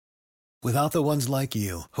Without the ones like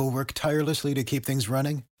you, who work tirelessly to keep things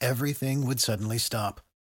running, everything would suddenly stop.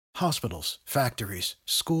 Hospitals, factories,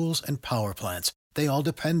 schools, and power plants, they all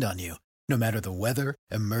depend on you. No matter the weather,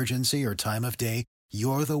 emergency, or time of day,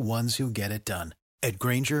 you're the ones who get it done. At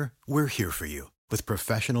Grainger, we're here for you with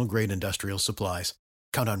professional-grade industrial supplies.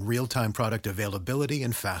 Count on real-time product availability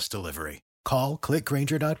and fast delivery. Call,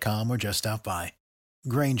 clickgrainger.com, or just stop by.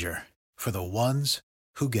 Grainger, for the ones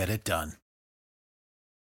who get it done.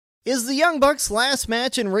 Is the Young Bucks' last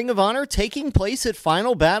match in Ring of Honor taking place at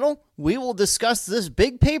Final Battle? We will discuss this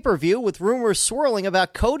big pay-per-view with rumors swirling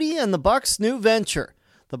about Cody and the Bucks' new venture.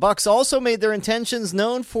 The Bucks also made their intentions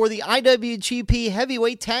known for the IWGP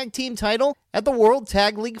Heavyweight Tag Team title at the World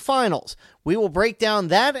Tag League Finals. We will break down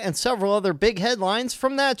that and several other big headlines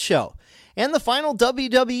from that show. And the final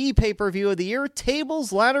WWE pay-per-view of the year,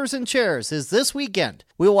 Tables, Ladders, and Chairs, is this weekend.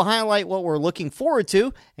 We will highlight what we're looking forward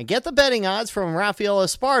to and get the betting odds from Rafael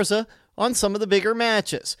Esparza on some of the bigger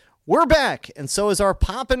matches. We're back, and so is our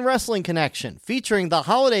Poppin' Wrestling Connection, featuring the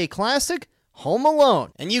Holiday Classic, Home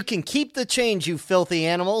Alone. And you can keep the change, you filthy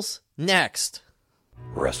animals. Next.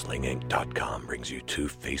 WrestlingInc.com brings you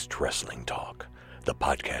Two-Faced Wrestling Talk, the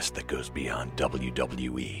podcast that goes beyond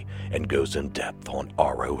WWE and goes in depth on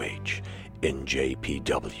ROH,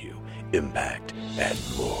 NJPW, Impact, and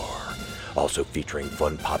more. Also featuring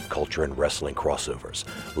fun pop culture and wrestling crossovers,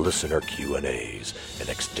 listener Q&As, and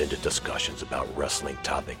extended discussions about wrestling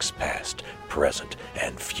topics past, present,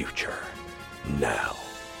 and future. Now,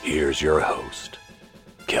 here's your host,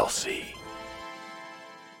 Kelsey.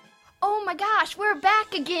 Oh my gosh, we're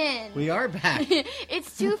back again! We are back.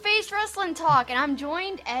 It's Two-Faced Wrestling Talk, and I'm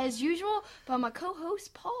joined, as usual, by my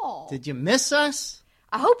co-host, Paul. Did you miss us?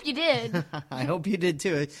 I hope you did. I hope you did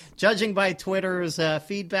too. Judging by Twitter's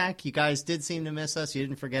feedback, you guys did seem to miss us. You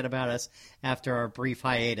didn't forget about us after our brief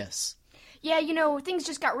hiatus. Yeah, you know, things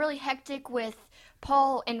just got really hectic with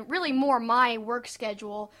Paul and really more my work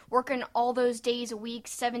schedule, working all those days a week,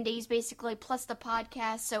 7 days basically, plus the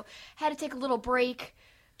podcast, so had to take a little break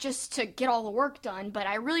just to get all the work done. But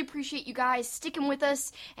I really appreciate you guys sticking with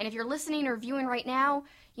us, and if you're listening or viewing right now,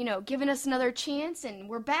 you know, giving us another chance, and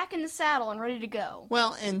we're back in the saddle and ready to go.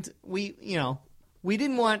 Well, and we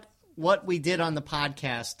didn't want what we did on the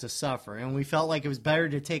podcast to suffer, and we felt like it was better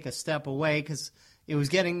to take a step away because it was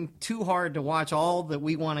getting too hard to watch all that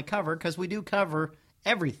we want to cover, because we do cover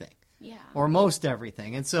everything. Yeah. Or most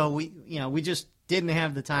everything. And so we just didn't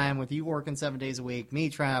have the time with you working 7 days a week, me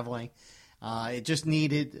traveling. It just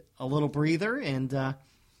needed a little breather, and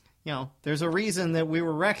there's a reason that we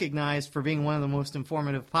were recognized for being one of the most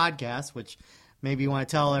informative podcasts, which maybe you want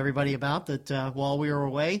to tell everybody about, that while we were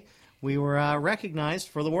away, we were recognized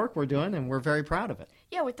for the work we're doing, and we're very proud of it.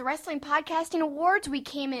 Yeah, with the Wrestling Podcasting Awards, we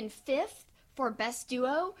came in 5th for Best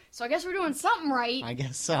Duo, so I guess we're doing something right. I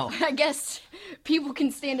guess so. I guess people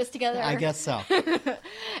can stand us together. I guess so.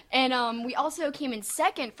 And we also came in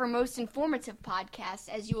 2nd for Most Informative Podcast,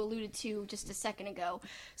 as you alluded to just a second ago.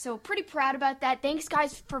 So pretty proud about that. Thanks,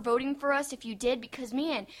 guys, for voting for us if you did, because,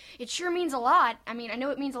 man, it sure means a lot. I mean, I know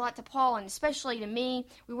it means a lot to Paul, and especially to me.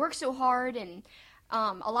 We work so hard, and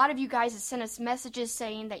a lot of you guys have sent us messages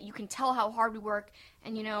saying that you can tell how hard we work,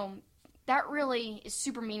 and, you know, that really is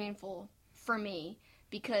super meaningful for me,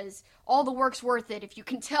 because all the work's worth it if you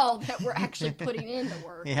can tell that we're actually putting in the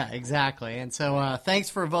work. Yeah, exactly. And so thanks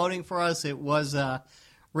for voting for us. It was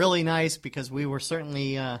really nice, because we were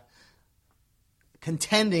certainly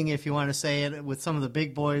contending, if you want to say it, with some of the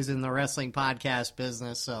big boys in the wrestling podcast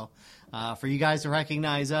business. So for you guys to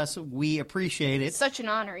recognize us, we appreciate it. It's such an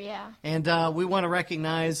honor, yeah. And we want to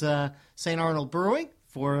recognize St. Arnold Brewing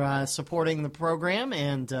for supporting the program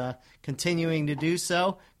and continuing to do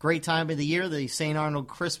so. Great time of the year. The St. Arnold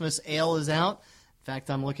Christmas Ale is out. In fact,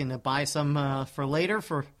 I'm looking to buy some for later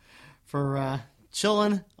for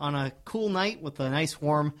chilling on a cool night with a nice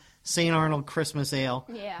warm St. Arnold Christmas Ale.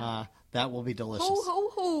 Yeah. That will be delicious. Ho, ho,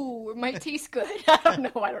 ho. It might taste good. I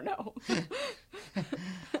don't know.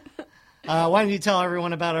 Why don't you tell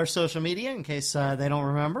everyone about our social media in case they don't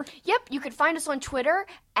remember? Yep, you can find us on Twitter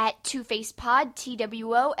at TwoFacedPod,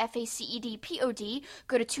 TWOFACEDPOD.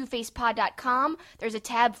 Go to twofacedpod.com. There's a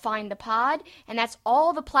tab, Find the Pod, and that's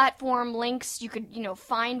all the platform links you could,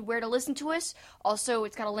 find where to listen to us. Also,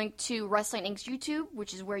 it's got a link to Wrestling Inc.'s YouTube,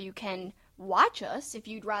 which is where you can watch us if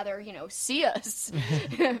you'd rather, see us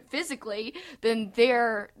physically. Then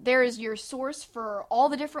there is your source for all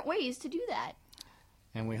the different ways to do that.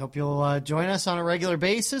 And we hope you'll join us on a regular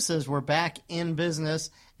basis as we're back in business.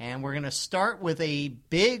 And we're going to start with a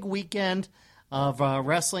big weekend of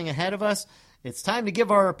wrestling ahead of us. It's time to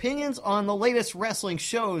give our opinions on the latest wrestling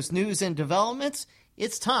shows, news, and developments.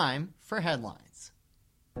 It's time for headlines.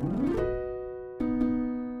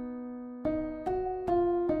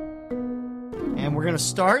 And we're going to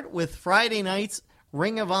start with Friday night's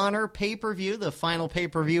Ring of Honor pay-per-view, the final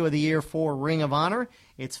pay-per-view of the year for Ring of Honor.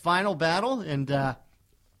 It's Final Battle, and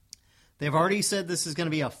they've already said this is going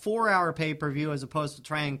to be a 4-hour pay-per-view as opposed to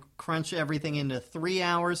try and crunch everything into 3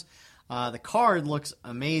 hours. The card looks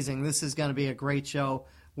amazing. This is going to be a great show.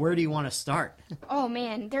 Where do you want to start? Oh,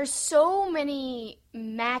 man, there's so many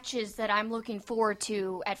matches that I'm looking forward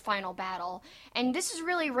to at Final Battle. And this is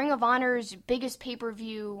really Ring of Honor's biggest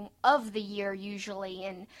pay-per-view of the year, usually.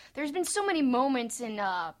 And there's been so many moments in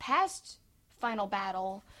past Final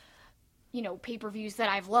Battle, pay-per-views that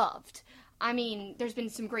I've loved. I mean, there's been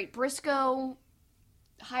some great Briscoe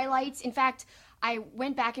highlights. In fact, I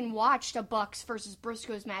went back and watched a Bucks versus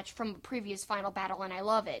Briscoes match from a previous Final Battle, and I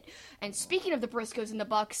love it. And speaking of the Briscoes and the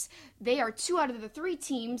Bucks, they are 2 out of the 3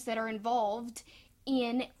 teams that are involved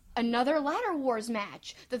in another Ladder Wars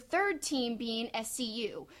match. The third team being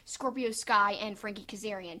SCU, Scorpio Sky and Frankie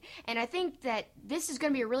Kazarian. And I think that this is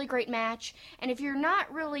going to be a really great match. And if you're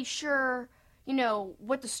not really sure,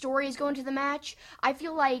 what the story is going to the match, I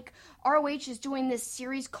feel like ROH is doing this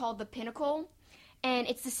series called The Pinnacle. And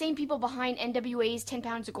it's the same people behind NWA's 10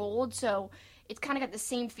 Pounds of Gold, so it's kind of got the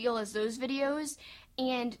same feel as those videos.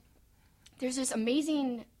 And there's this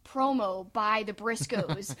amazing promo by the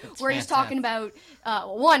Briscoes where he's talking about,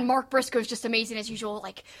 Mark Briscoe's just amazing as usual,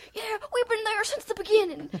 like, yeah, we've been there since the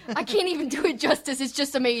beginning. I can't even do it justice. It's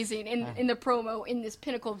just amazing in the promo in this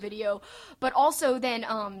Pinnacle video. But also then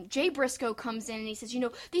Jay Briscoe comes in and he says,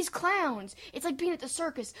 these clowns, it's like being at the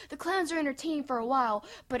circus. The clowns are entertaining for a while,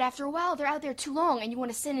 but after a while they're out there too long and you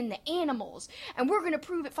want to send in the animals. And we're going to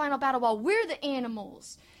prove at Final Battle while we're the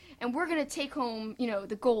animals. And we're going to take home,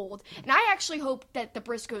 the gold. And I actually hope that the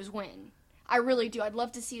Briscoes win. I really do. I'd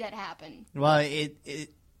love to see that happen. Well, it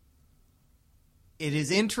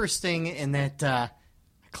is interesting in that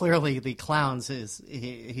clearly the clowns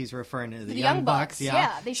he's referring to the Young Bucks.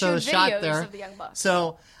 Yeah, they showed videos of the Young Bucks.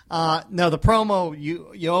 So, no, the promo,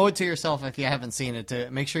 you owe it to yourself if you haven't seen it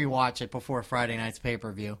to make sure you watch it before Friday night's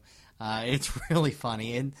pay-per-view. It's really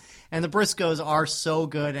funny, and the Briscoes are so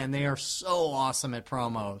good, and they are so awesome at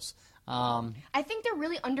promos. I think they're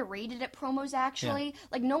really underrated at promos, actually. Yeah.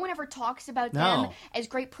 Like, no one ever talks about them as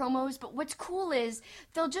great promos, but what's cool is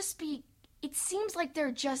they'll just be, it seems like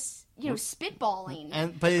they're just,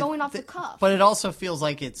 spitballing, going off the cuff. But it also feels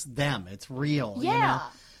like it's them. It's real, Yeah.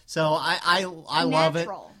 So I love it.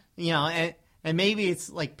 And maybe it's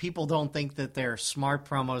like people don't think that they're smart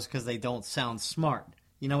promos because they don't sound smart.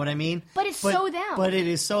 You know what I mean? But it's so them. But it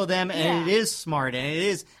is so them, and it is smart, and it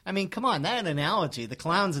is... I mean, come on, that analogy, the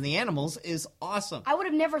clowns and the animals, is awesome. I would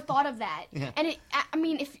have never thought of that. Yeah. And,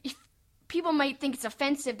 if people might think it's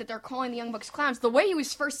offensive that they're calling the Young Bucks clowns, the way he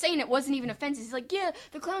was first saying it wasn't even offensive. He's like, yeah,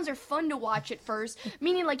 the clowns are fun to watch at first,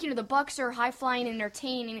 meaning, like, the Bucks are high-flying and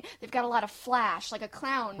entertaining. They've got a lot of flash, like a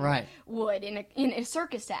clown would in a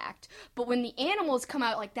circus act. But when the animals come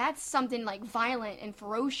out, like, that's something, like, violent and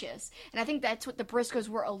ferocious. And I think that's what the Briscoes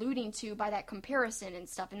were alluding to by that comparison and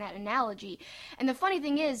stuff and that analogy. And the funny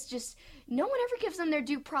thing is, just no one ever gives them their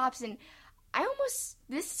due props, and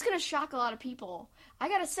this is going to shock a lot of people. I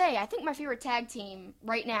gotta say, I think my favorite tag team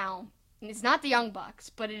right now, and it's not the Young Bucks,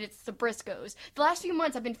 but it's the Briscoes. The last few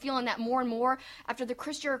months, I've been feeling that more and more. After the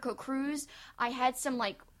Chris Jericho cruise, I had some,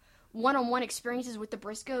 like, one-on-one experiences with the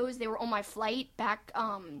Briscoes. They were on my flight back,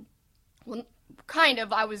 I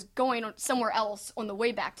was going somewhere else on the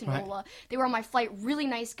way back to NOLA. Right. They were on my flight, really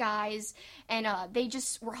nice guys, and they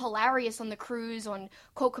just were hilarious on the cruise, on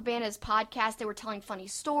Colt Cabana's podcast. They were telling funny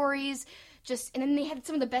stories. And then they had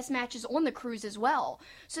some of the best matches on the cruise as well.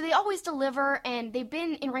 So they always deliver, and they've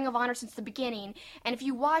been in Ring of Honor since the beginning. And if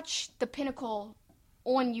you watch The Pinnacle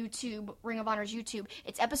on YouTube, Ring of Honor's YouTube,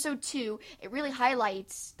 it's episode 2. It really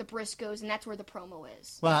highlights the Briscoes, and that's where the promo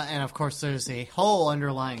is. Well, and of course there's a whole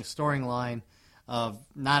underlying storyline of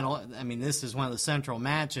this is one of the central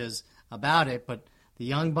matches about it, but the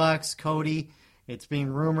Young Bucks, Cody, it's being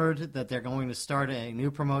rumored that they're going to start a new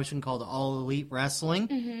promotion called All Elite Wrestling.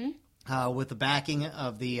 Mm-hmm. With the backing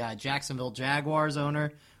of the Jacksonville Jaguars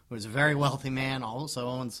owner, who is a very wealthy man, also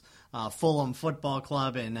owns Fulham Football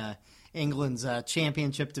Club in England's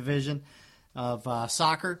championship division of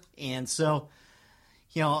soccer. And so,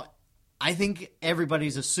 I think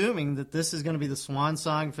everybody's assuming that this is going to be the swan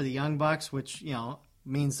song for the Young Bucks, which,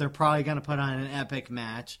 means they're probably going to put on an epic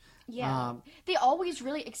match. Yeah. They always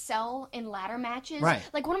really excel in ladder matches. Right.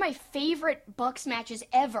 Like, one of my favorite Bucks matches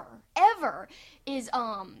ever is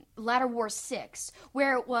Ladder Wars 6,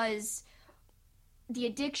 where it was the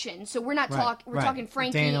Addiction. So we're not talking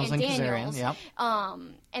Frankie Daniels and Daniels. Yep.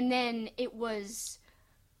 And then it was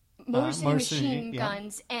Motor City Machine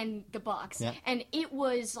Guns and the Bucks. Yep. And it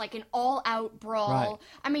was like an all-out brawl. Right.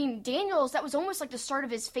 I mean, Daniels, that was almost like the start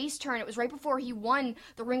of his face turn. It was right before he won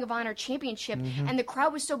the Ring of Honor Championship, and the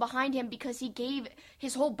crowd was so behind him because he gave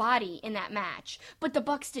his whole body in that match. But the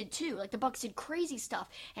Bucks did too. Like, the Bucks did crazy stuff.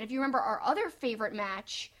 And if you remember our other favorite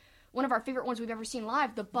match, one of our favorite ones we've ever seen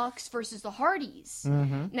live, the Bucks versus the Hardys.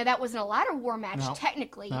 Now, that wasn't a ladder war match,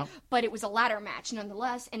 technically, but it was a ladder match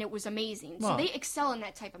nonetheless, and it was amazing. So they excel in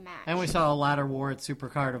that type of match. And we saw a ladder war at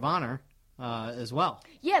Supercard of Honor as well.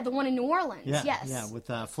 Yeah, the one in New Orleans, yes. Yeah, with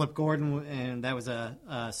Flip Gordon, and that was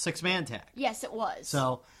a six-man tag. Yes, it was.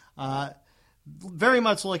 So, very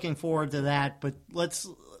much looking forward to that, but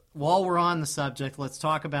while we're on the subject, let's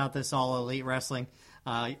talk about this All Elite Wrestling.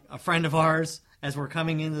 A friend of ours, as we're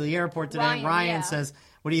coming into the airport today, Ryan says,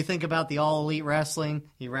 what do you think about the All Elite Wrestling?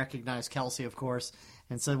 He recognized Kelsey, of course,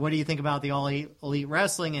 and said, what do you think about the All Elite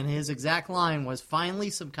Wrestling? And his exact line was, finally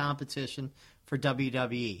some competition for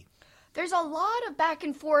WWE. There's a lot of back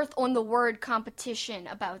and forth on the word competition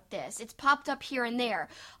about this. It's popped up here and there.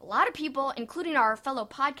 A lot of people, including our fellow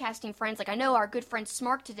podcasting friends, like I know our good friend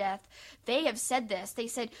Smark to Death, they have said this. They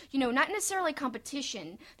said, not necessarily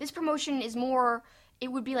competition. This promotion is more,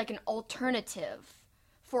 it would be like an alternative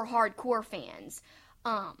for hardcore fans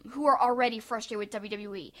who are already frustrated with WWE.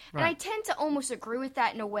 Right. And I tend to almost agree with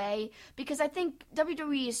that in a way, because I think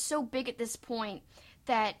WWE is so big at this point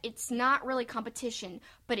that it's not really competition,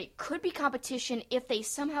 but it could be competition if they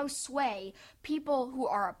somehow sway people who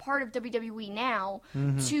are a part of WWE now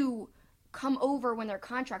to come over when their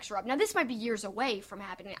contracts are up. Now, this might be years away from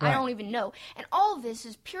happening. Right. I don't even know. And all of this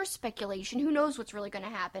is pure speculation. Who knows what's really going to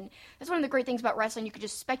happen? That's one of the great things about wrestling. You could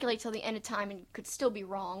just speculate till the end of time and you could still be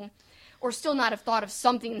wrong, or still not have thought of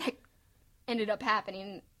something that ended up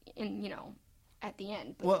happening in, at the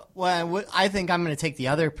end. But. Well, I think I'm going to take the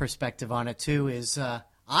other perspective on it, too, is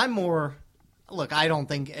I'm more... Look, I don't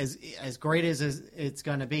think as great as it's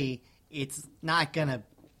going to be, it's not going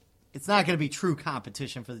to be true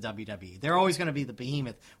competition for the WWE. They're always going to be the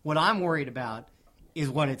behemoth. What I'm worried about is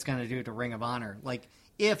what it's going to do to Ring of Honor. Like,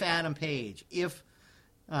 if Adam Page, if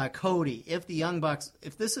Cody, if the Young Bucks,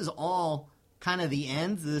 if this is all kind of the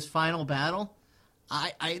end of this final battle,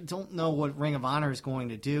 I don't know what Ring of Honor is going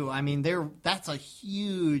to do. I mean, that's a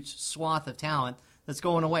huge swath of talent that's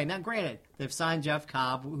going away. Now, granted, they've signed Jeff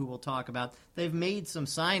Cobb, who we'll talk about. They've made some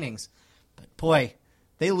signings. But, boy,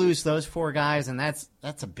 they lose those four guys, and that's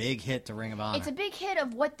a big hit to Ring of Honor. It's a big hit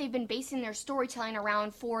of what they've been basing their storytelling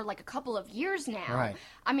around for like a couple of years now. Right.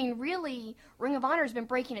 I mean, really, Ring of Honor has been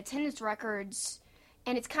breaking attendance records,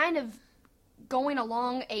 and it's kind of going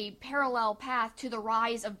along a parallel path to the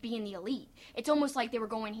rise of being the elite. It's almost like they were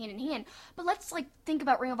going hand in hand. But let's think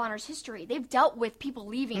about Ring of Honor's history. They've dealt with people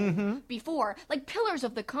leaving before, like pillars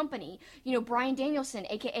of the company. Bryan Danielson,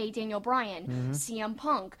 a.k.a. Daniel Bryan, CM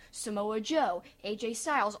Punk, Samoa Joe, AJ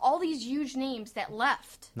Styles, all these huge names that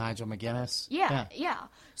left. Nigel McGuinness. Yeah.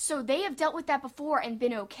 So they have dealt with that before and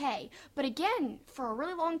been okay. But again, for a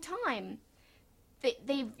really long time,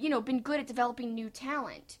 they've been good at developing new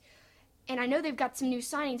talent. And I know they've got some new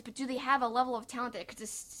signings, but do they have a level of talent that could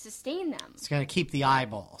sustain them? It's going to keep the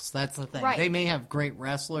eyeballs. That's the thing. Right. They may have great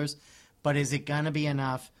wrestlers, but is it going to be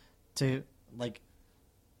enough to,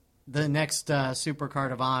 the next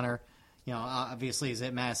Supercard of Honor, obviously is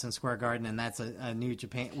at Madison Square Garden, and that's a New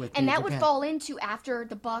Japan with and New that Japan. Would fall into after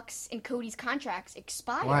the Bucks and Cody's contracts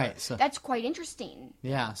expire. Right. So, that's quite interesting.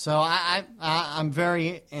 Yeah. So I'm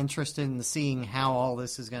very interested in seeing how all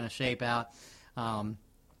this is going to shape out.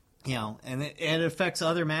 And it affects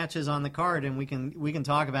other matches on the card, and we can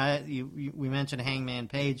talk about it. We mentioned Hangman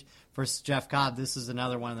Page versus Jeff Cobb. This is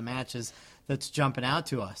another one of the matches that's jumping out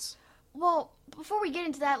to us. Well, before we get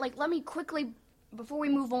into that, let me quickly, before we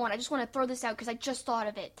move on, I just want to throw this out because I just thought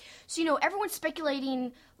of it. So, everyone's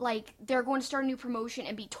speculating they're going to start a new promotion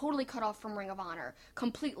and be totally cut off from Ring of Honor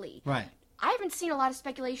completely. Right. I haven't seen a lot of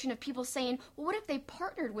speculation of people saying, well, what if they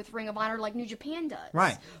partnered with Ring of Honor like New Japan does?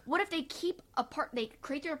 Right. What if they they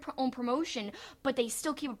create their own promotion, but they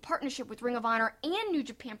still keep a partnership with Ring of Honor and New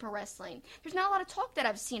Japan Pro Wrestling? There's not a lot of talk that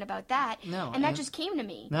I've seen about that. No. And that just came to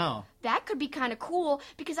me. No. That could be kind of cool,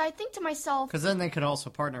 because I think to myself... Because then they could also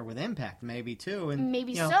partner with Impact, maybe, too. And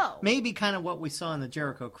maybe so. Maybe kind of what we saw in the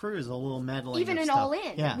Jericho Cruise, a little meddling even in stuff. All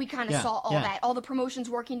In, we kind of saw all that. All the promotions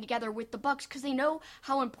working together with the Bucks, because they know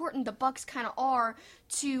how important the Bucks kind of are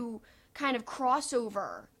to kind of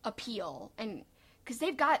crossover appeal, and because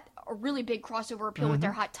they've got a really big crossover appeal with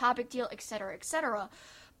their Hot Topic deal, et cetera, et cetera.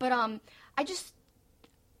 But I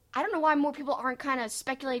don't know why more people aren't kind of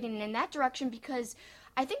speculating in that direction, because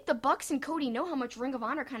I think the Bucks and Cody know how much Ring of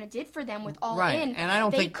Honor kind of did for them with All Right, In. and I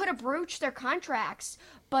don't they think- could have broached their contracts,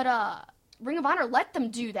 but Ring of Honor let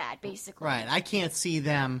them do that, basically. Right. I can't see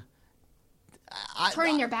them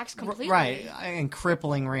Turning their backs completely. Right, and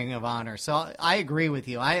crippling Ring of Honor. So I agree with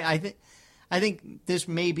you. I think this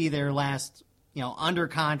may be their last, under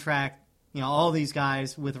contract, all these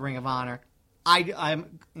guys with Ring of Honor.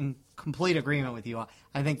 I'm in complete agreement with you.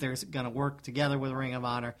 I think they're going to work together with Ring of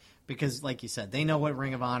Honor because, like you said, they know what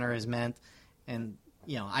Ring of Honor has meant. And,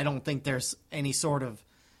 I don't think there's any sort of,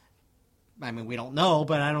 we don't know,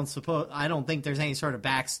 but I don't think there's any sort of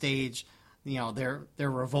backstage, they're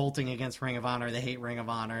revolting against Ring of Honor. They hate Ring of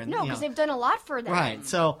Honor. And, No, because they've done a lot for them. Right.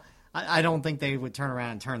 So I don't think they would turn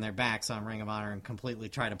around and turn their backs on Ring of Honor and completely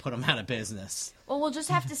try to put them out of business. Well, we'll just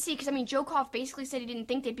have to see, because, Joe Koff basically said he didn't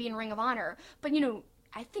think they'd be in Ring of Honor. But,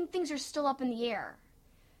 I think things are still up in the air.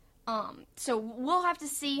 So we'll have to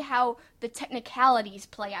see how the technicalities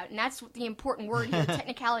play out. And that's the important word here,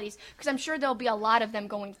 technicalities, because I'm sure there'll be a lot of them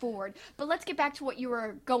going forward. But let's get back to what you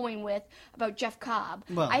were going with about Jeff Cobb.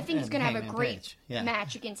 Well, I think he's going to have a Hangman great Page. Yeah.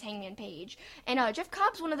 match against Hangman Page. And Jeff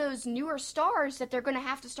Cobb's one of those newer stars that they're going to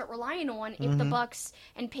have to start relying on if the Bucks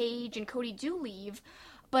and Page and Cody do leave.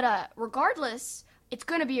 But regardless, it's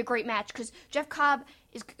going to be a great match because Jeff Cobb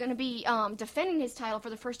is going to be defending his title for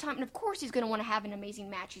the first time. And, of course, he's going to want to have an amazing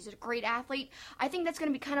match. He's a great athlete. I think that's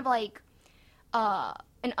going to be kind of like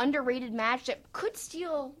an underrated match that could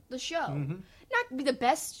steal the show. Not be the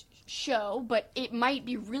best show, but it might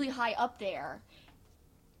be really high up there.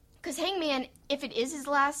 Because Hangman, if it is his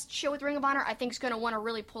last show with Ring of Honor, I think is going to want to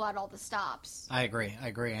really pull out all the stops. I agree.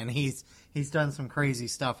 And he's done some crazy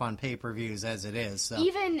stuff on pay-per-views as it is. So.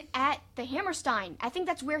 Even at the Hammerstein, I think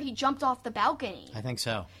that's where he jumped off the balcony. I think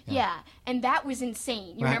so. Yeah, and that was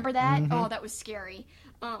insane. You Right. remember that? Oh, that was scary.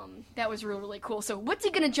 That was really, really cool. So what's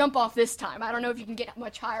he going to jump off this time? I don't know if you can get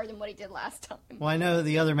much higher than what he did last time. Well, I know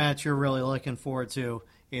the other match you're really looking forward to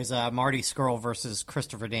is Marty Scurll versus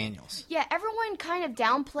Christopher Daniels. Yeah, everyone kind of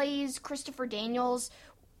downplays Christopher Daniels,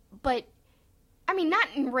 but, not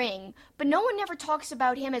in ring, but no one ever talks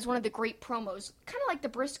about him as one of the great promos, kind of like the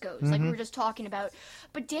Briscoes, like we were just talking about.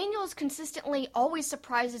 But Daniels consistently always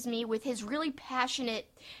surprises me with his really passionate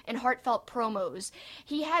and heartfelt promos.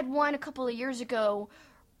 He had one a couple of years ago,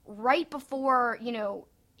 right before,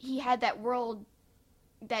 he had that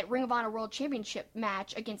Ring of Honor World Championship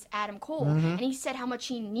match against Adam Cole, and he said how much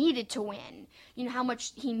he needed to win, how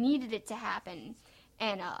much he needed it to happen,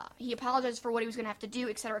 and he apologized for what he was going to have to do,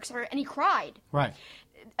 et cetera, and he cried. Right.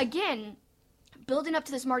 Again, building up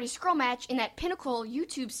to this Marty Scurll match in that Pinnacle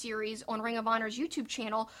YouTube series on Ring of Honor's YouTube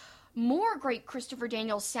channel, more great Christopher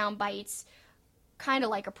Daniels sound bites, kind of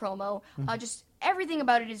like a promo, just everything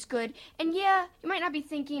about it is good, and yeah, you might not be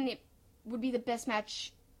thinking it would be the best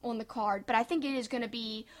match on the card, but I think it is going to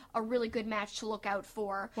be a really good match to look out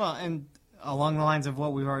for. Well, and along the lines of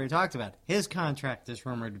what we've already talked about, his contract is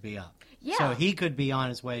rumored to be up. Yeah. So he could be on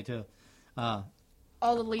his way to All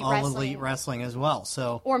Elite Wrestling as well.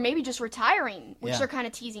 So or maybe just retiring, which Yeah. they're kind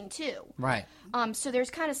of teasing too. right. So there's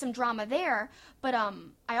kind of some drama there, but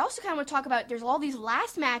I also kind of want to talk about there's all these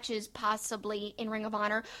last matches possibly in Ring of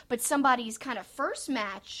Honor, but somebody's kind of first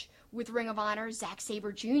match with Ring of Honor, Zack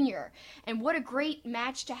Sabre Jr. And what a great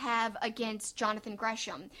match to have against Jonathan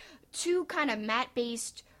Gresham. Two kind of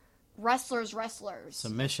mat-based wrestlers.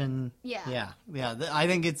 Submission. Yeah. I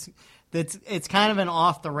think it's kind of an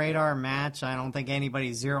off the radar match. I don't think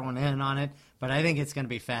anybody's zeroing in on it, but I think it's going to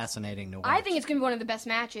be fascinating to watch. I think it's going to be one of the best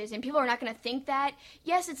matches, and people are not going to think that.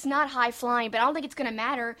 Yes, it's not high-flying, but I don't think it's going to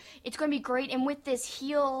matter. It's going to be great, and with this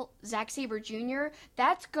heel Zack Sabre Jr.,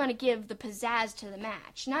 that's going to give the pizzazz to the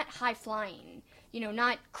match, not high-flying,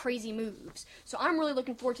 not crazy moves. So I'm really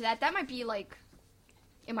looking forward to that. That might be,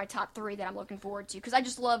 in my top 3 that I'm looking forward to, because I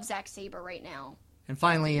just love Zack Sabre right now. And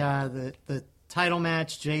finally, the title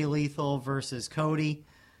match, Jay Lethal versus Cody.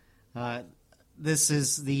 This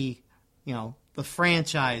is the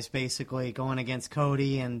franchise basically going against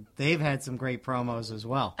Cody, and they've had some great promos as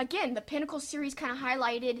well. Again, the Pinnacle series kind of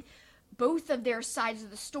highlighted both of their sides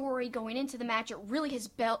of the story going into the match. It really has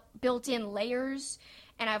built in layers,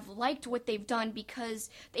 and I've liked what they've done because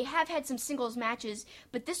they have had some singles matches,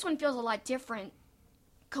 but this one feels a lot different.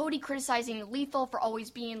 Cody criticizing Lethal for always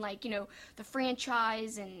being the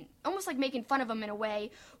franchise and almost like making fun of him in a way,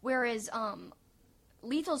 whereas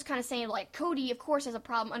Lethal's kind of saying Cody of course has a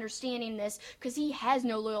problem understanding this because he has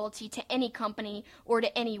no loyalty to any company or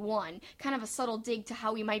to anyone. Kind of a subtle dig to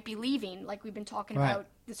how he might be leaving, like we've been talking Right. about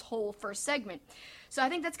this whole first segment. So I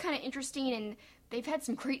think that's kind of interesting, and they've had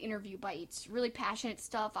some great interview bites, really passionate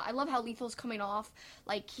stuff. I love how Lethal's coming off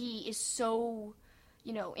like he is so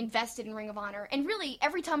invested in Ring of Honor. And really,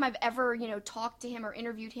 every time I've ever, talked to him or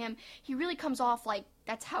interviewed him, he really comes off like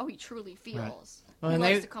that's how he truly feels. Right. Well, he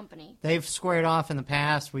loves the company. They've squared off in the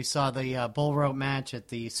past. We saw the bull rope match at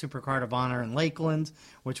the Supercard of Honor in Lakeland,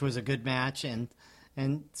 which was a good match. And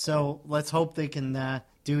so let's hope they can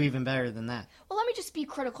do even better than that. Well, let me just be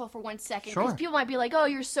critical for 1 second. Sure. Because people might be like, oh,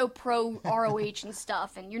 you're so pro ROH and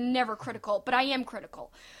stuff, and you're never critical. But I am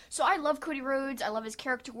critical. So I love Cody Rhodes. I love his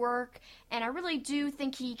character work. And I really do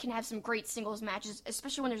think he can have some great singles matches,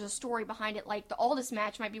 especially when there's a story behind it. Like the Aldis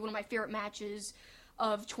match might be one of my favorite matches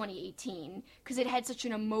of 2018 because it had such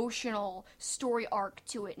an emotional story arc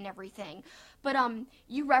to it and everything. But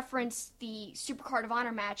you referenced the Supercard of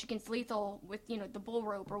Honor match against Lethal with the bull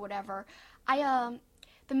rope or whatever.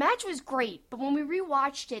 The match was great, but when we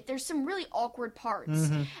rewatched it, there's some really awkward parts,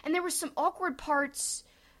 and there were some awkward parts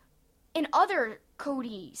in other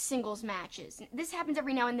Cody singles matches. This happens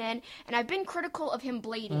every now and then, and I've been critical of him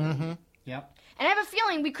blading. Yep. And I have a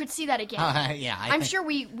feeling we could see that again. Yeah, I'm sure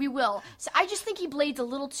we will. So I just think he blades a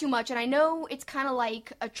little too much, and I know it's kind of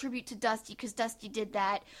like a tribute to Dusty, because Dusty did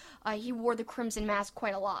that. He wore the Crimson Mask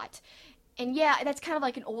quite a lot. And yeah, that's kind of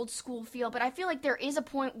like an old school feel, but I feel like there is a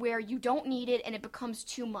point where you don't need it and it becomes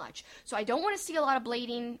too much. So I don't want to see a lot of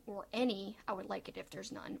blading, or any. I would like it if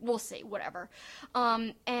there's none. We'll see, whatever.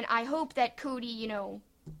 And I hope that Cody,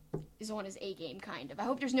 is on his A game, kind of. I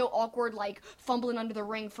hope there's no awkward, fumbling under the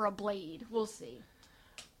ring for a blade. We'll see.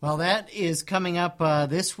 Well, that is coming up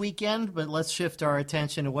this weekend, but let's shift our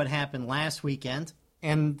attention to what happened last weekend.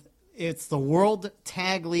 And it's the World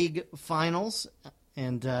Tag League Finals,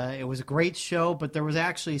 and it was a great show, but there was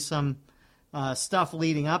actually some stuff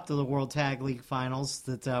leading up to the World Tag League Finals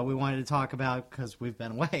that we wanted to talk about because we've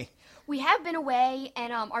been away. We have been away,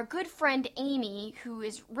 and our good friend Amy, who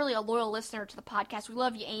is really a loyal listener to the podcast, we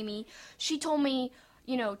love you, Amy, she told me,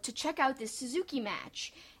 to check out this Suzuki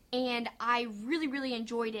match. And I really, really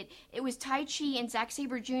enjoyed it. It was Taichi and Zack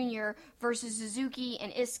Sabre Jr. versus Suzuki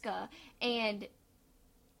and Iizuka, and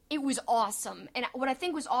it was awesome. And what I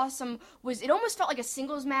think was awesome was it almost felt like a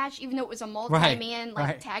singles match, even though it was a multi-man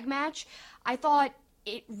tag match. I thought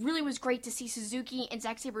it really was great to see Suzuki and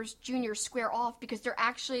Zack Sabre Jr. square off because they're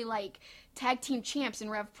actually tag team champs in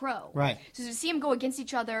Rev Pro. Right. So to see them go against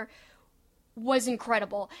each other was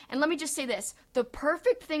incredible. And let me just say this. The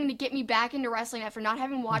perfect thing to get me back into wrestling after not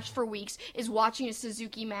having watched for weeks is watching a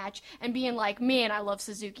Suzuki match and being like, man, I love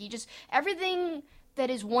Suzuki. Just everything that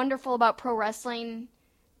is wonderful about pro wrestling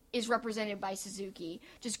is represented by Suzuki.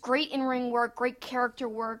 Just great in-ring work, great character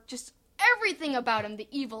work, just everything about him. The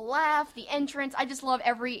evil laugh, the entrance. I just love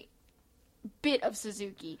every bit of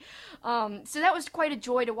Suzuki. So that was quite a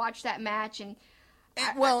joy to watch that match, and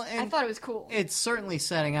I thought it was cool. It's certainly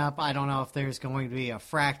setting up. I don't know if there's going to be a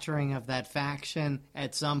fracturing of that faction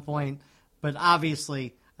at some point, but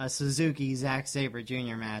obviously a Suzuki-Zack Sabre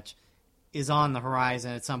Jr. match is on the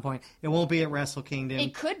horizon at some point. It won't be at Wrestle Kingdom.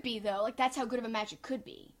 It could be, though. That's how good of a match it could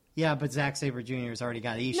be. Yeah, but Zack Sabre Jr. has already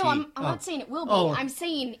got Ishii. No, I'm not saying it will be. I'm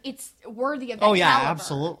saying it's worthy of that yeah, caliber.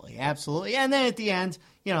 absolutely. And then at the end,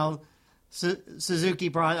 Suzuki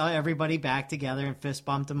brought everybody back together and fist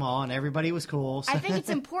bumped them all, and everybody was cool. So. I think it's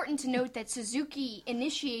important to note that Suzuki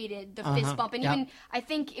initiated the fist bump, and even I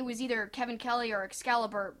think it was either Kevin Kelly or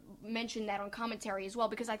Excalibur mentioned that on commentary as well,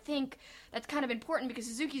 because I think that's kind of important because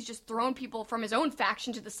Suzuki's just thrown people from his own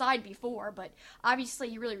faction to the side before, but obviously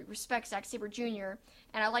he really respects Zack Sabre Jr.,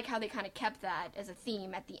 and I like how they kind of kept that as a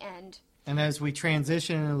theme at the end. And as we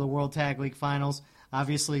transition into the World Tag League Finals,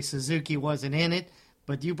 obviously Suzuki wasn't in it,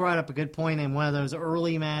 but you brought up a good point in one of those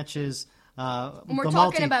early matches. When we're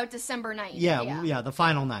talking about December 9th. Yeah, the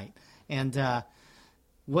final night. And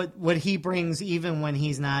what he brings even when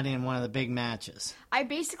he's not in one of the big matches. I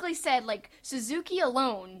basically said, Suzuki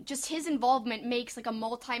alone, just his involvement makes, a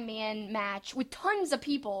multi-man match with tons of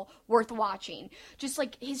people worth watching. Just,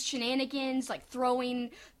 his shenanigans,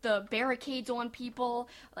 throwing the barricades on people.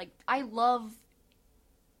 I love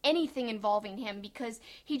anything involving him because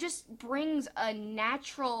he just brings a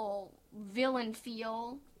natural villain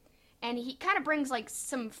feel, and he kind of brings,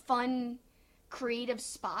 some fun creative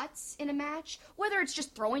spots in a match, whether it's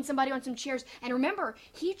just throwing somebody on some chairs. And remember,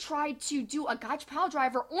 he tried to do a Gotch pile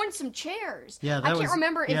driver on some chairs. Yeah, I can't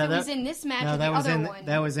remember if it was in this match or the other one.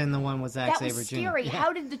 That was in the one with Zack Sabre Jr. That was scary. Yeah.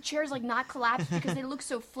 How did the chairs not collapse because they look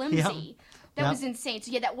so flimsy? That was insane.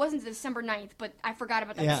 So that wasn't December 9th, but I forgot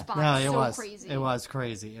about that spot. No, it was crazy. It was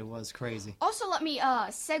crazy. It was crazy. Also, let me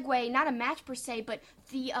segue, not a match per se, but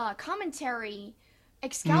the commentary,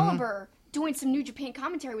 Excalibur doing some New Japan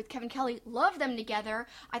commentary with Kevin Kelly. Love them together.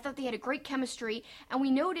 I thought they had a great chemistry, and we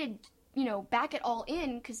noted back at All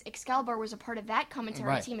In, because Excalibur was a part of that commentary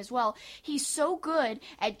Right. team as well. He's so good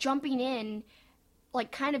at jumping in, like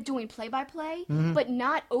kind of doing play-by-play, but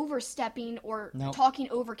not overstepping or Nope. talking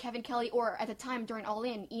over Kevin Kelly or, at the time during All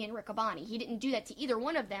In, Ian Riccaboni. He didn't do that to either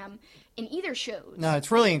one of them in either shows. No, it's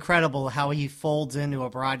really incredible how he folds into a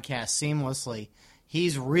broadcast seamlessly.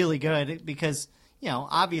 He's really good because,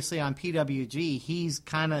 obviously on PWG, he's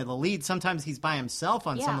kind of the lead. Sometimes he's by himself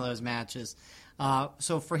on some Yeah. of those matches.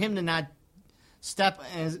 So for him to not step,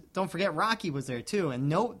 and don't forget Rocky was there too,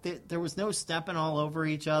 and there was no stepping all over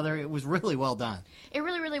each other. It was really well done. It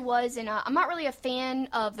really, really was, and I'm not really a fan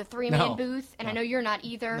of the three-man No. booth, and I know you're not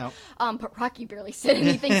either. No. But Rocky barely said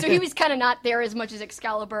anything, so he was kind of not there as much as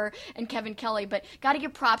Excalibur and Kevin Kelly. But got to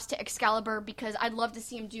give props to Excalibur because I'd love to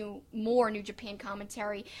see him do more New Japan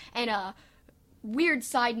commentary. And weird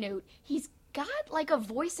side note, he's got like a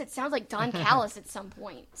voice that sounds like Don Callis at some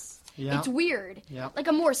points. Yeah. It's weird. Yep. Like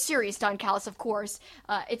a more serious Don Callis, of course.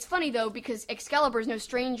 It's funny, though, because Excalibur is no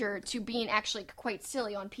stranger to being actually quite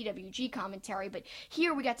silly on PWG commentary, but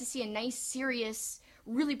here we got to see a nice, serious,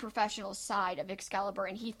 really professional side of Excalibur,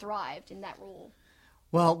 and he thrived in that role.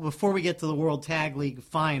 Well, before we get to the World Tag League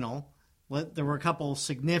final, there were a couple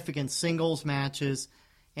significant singles matches,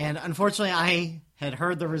 and unfortunately I had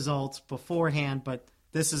heard the results beforehand, but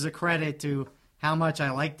this is a credit to how much I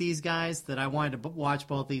like these guys that I wanted to watch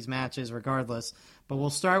both these matches regardless. But we'll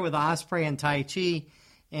start with Ospreay and Tai Chi.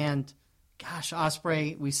 And, gosh,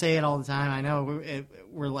 Ospreay, we say it all the time. I know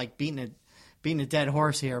we're like beating a dead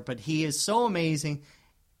horse here, but he is so amazing.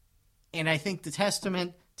 And I think the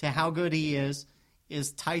testament to how good he is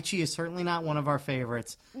Tai Chi is certainly not one of our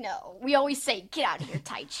favorites. No, we always say, get out of here,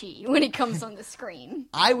 Tai Chi, when he comes on the screen.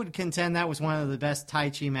 I would contend that was one of the best Tai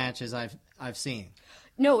Chi matches I've seen.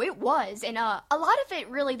 No, it was, and a lot of it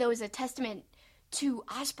really, though, is a testament to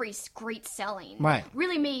Ospreay's great selling. Right.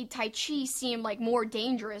 Really made Tai Chi seem like more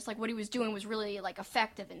dangerous, like what he was doing was really like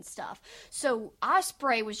effective and stuff. So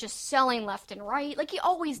Ospreay was just selling left and right, like he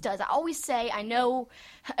always does. I always say, I know,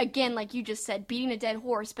 again, like you just said, beating a dead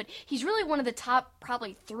horse, but he's really one of the top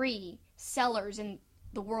probably 3 sellers in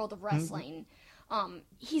the world of wrestling.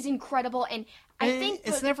 He's incredible, and I think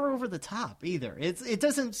it's never over the top either. It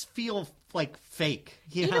doesn't feel like fake.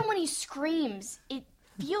 Even when he screams, it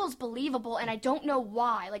feels believable, and I don't know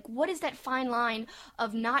why. Like, what is that fine line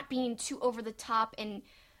of not being too over the top and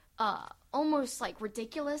almost like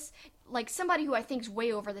ridiculous? Like somebody who I think is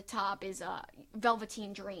way over the top is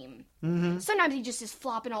Velveteen Dream. Mm-hmm. Sometimes he just is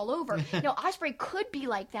flopping all over. Ospreay could be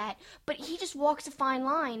like that, but he just walks a fine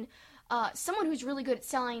line. Someone who's really good at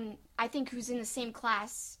selling, I think, who's in the same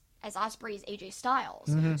class as Ospreay is AJ Styles.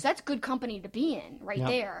 Mm-hmm. So that's good company to be in right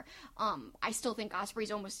there. I still think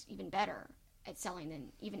Ospreay's almost even better at selling than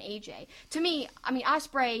even AJ. To me, I mean,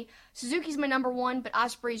 Ospreay, Suzuki's my number 1, but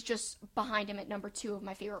Ospreay's just behind him at number 2 of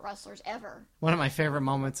my favorite wrestlers ever. One of my favorite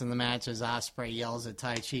moments in the match is Ospreay yells at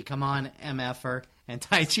Tai Chi, "Come on, MFer," and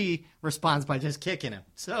Tai Chi responds by just kicking him.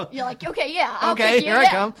 So you're like, okay, yeah, I'll okay, kick you, here I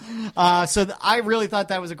come. I really thought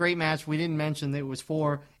that was a great match. We didn't mention that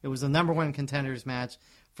it was the number 1 contenders match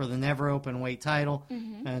for the never open weight title,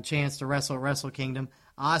 and a chance to wrestle at Wrestle Kingdom.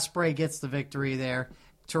 Ospreay gets the victory there.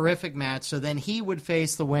 Terrific match. So then he would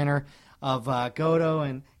face the winner of Goto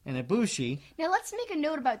and Ibushi. Now let's make a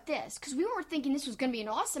note about this, because we were thinking this was going to be an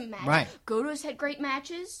awesome match. Right. Goto's had great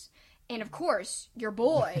matches, and of course, your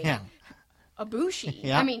boy, Ibushi.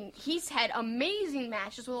 Yeah. I mean, he's had amazing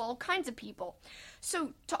matches with all kinds of people.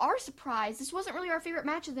 So, to our surprise, this wasn't really our favorite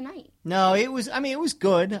match of the night. No, it was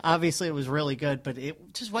good. Obviously, it was really good, but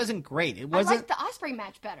it just wasn't great. It wasn't. I liked the Ospreay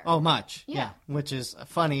match better. Oh, much. Yeah. Which is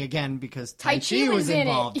funny, again, because Tai Chi was in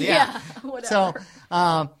involved. it. Yeah, whatever.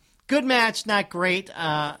 So, good match, not great.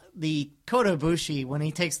 The Kota Ibushi, when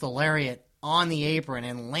he takes the lariat on the apron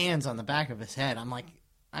and lands on the back of his head, I'm like,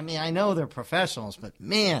 I mean, I know they're professionals, but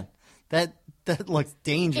man, that looks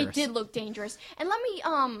dangerous. It did look dangerous. And let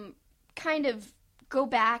me kind of go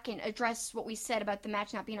back and address what we said about the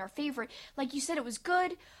match not being our favorite. Like you said, it was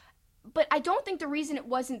good, but I don't think the reason it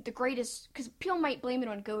wasn't the greatest, because people might blame it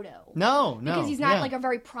on Goto. No. Because he's not like a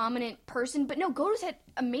very prominent person. But no, Goto's had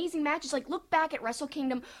amazing matches. Like, look back at Wrestle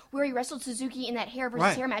Kingdom where he wrestled Suzuki in that hair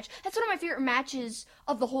versus hair match. That's one of my favorite matches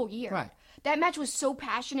of the whole year. Right. That match was so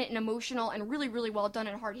passionate and emotional and really, really well done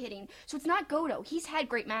and hard-hitting. So it's not Goto. He's had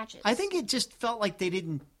great matches. I think it just felt like they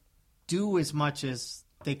didn't do as much as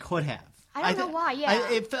they could have. I don't know why, yeah.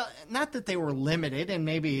 It felt, not that they were limited, and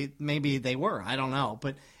maybe they were, I don't know,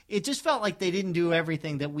 but it just felt like they didn't do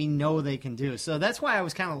everything that we know they can do. So that's why I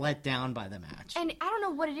was kind of let down by the match. And I don't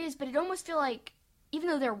know what it is, but it almost feel like, even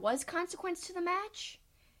though there was consequence to the match,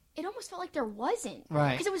 it almost felt like there wasn't.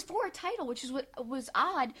 Right. Because it was for a title, which is what was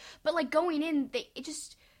odd. But, like, going in,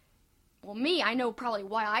 well, me, I know probably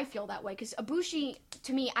why I feel that way. Because Ibushi,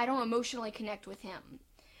 to me, I don't emotionally connect with him.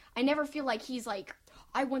 I never feel like he's like,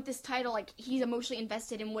 I want this title, like, he's emotionally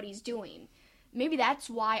invested in what he's doing. Maybe that's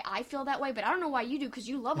why I feel that way, but I don't know why you do, because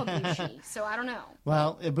you love Ibushi, so I don't know.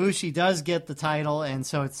 Well, Ibushi does get the title, and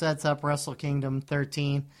so it sets up Wrestle Kingdom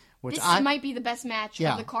 13, which this might be the best match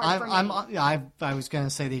of the card for me. I was going to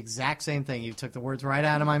say the exact same thing. You took the words right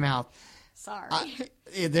out of my mouth. Sorry.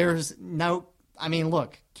 There's no... I mean,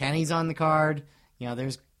 look, Kenny's on the card.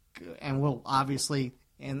 And we'll obviously,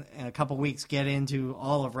 in a couple weeks, get into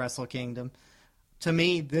all of Wrestle Kingdom. To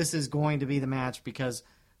me, this is going to be the match, because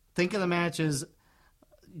think of the matches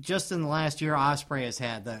just in the last year Ospreay has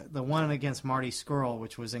had. The one against Marty Scurll,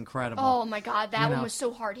 which was incredible. Oh, my God. That one was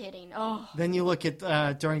so hard-hitting. Oh. Then you look at,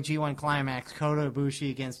 during G1 Climax, Kota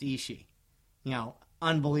Ibushi against Ishii.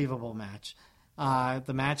 Unbelievable match.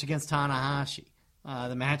 The match against Tanahashi.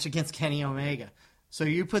 The match against Kenny Omega. So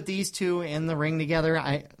you put these two in the ring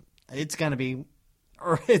together, it's going to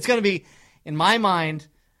be, in my mind,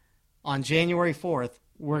 on January 4th,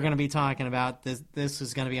 we're going to be talking about this. This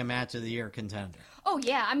is going to be a match of the year contender. Oh,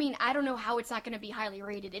 yeah. I mean, I don't know how it's not going to be highly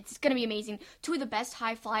rated. It's going to be amazing. Two of the best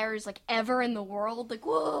high flyers, like, ever in the world. Like,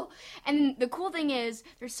 whoa. And the cool thing is,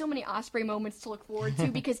 there's so many Ospreay moments to look forward to,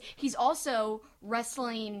 because he's also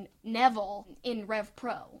wrestling Neville in Rev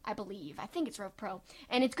Pro, I believe. I think it's Rev Pro.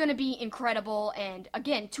 And it's going to be incredible. And,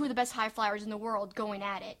 again, two of the best high flyers in the world going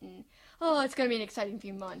at it. And, it's going to be an exciting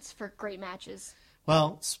few months for great matches.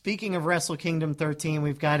 Well, speaking of Wrestle Kingdom 13,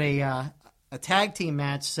 we've got a tag team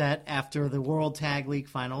match set after the World Tag League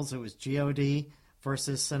Finals. It was GOD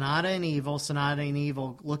versus Sonata and Evil. Sonata and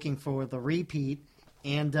Evil looking for the repeat.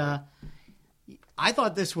 And I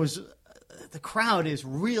thought this was... the crowd is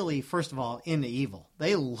really, first of all, into Evil.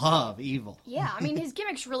 They love Evil. Yeah, I mean, his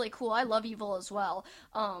gimmick's really cool. I love Evil as well.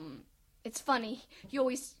 It's funny. You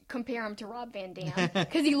always compare him to Rob Van Dam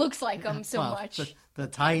because he looks like him so much. The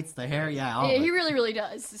tights, the hair, yeah. He really, really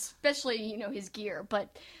does, especially, his gear.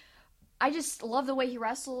 But I just love the way he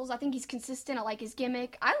wrestles. I think he's consistent. I like his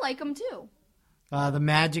gimmick. I like him, too. The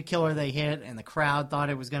Magic Killer they hit, and the crowd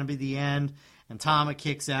thought it was going to be the end, and Tama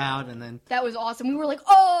kicks out, and then... That was awesome. We were like,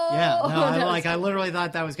 oh! Yeah, I literally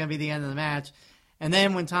thought that was going to be the end of the match. And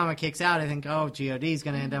then when Tama kicks out, I think, GOD's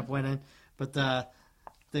going to end up winning. But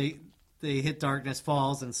they hit Darkness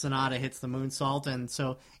Falls, and Sonata hits the moonsault, and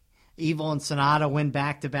so Evil and Sonata win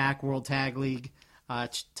back-to-back World Tag League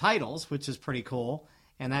titles, which is pretty cool,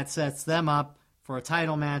 and that sets them up for a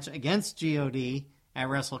title match against GOD at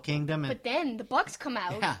Wrestle Kingdom. But then the Bucks come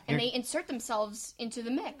out, and they insert themselves into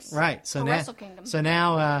the mix. Right. So now, Wrestle Kingdom. So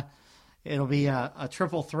now it'll be a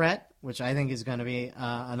triple threat, which I think is going to be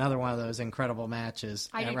another one of those incredible matches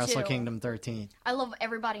at Wrestle Kingdom 13. I love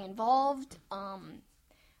everybody involved.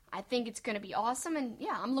 I think it's going to be awesome, and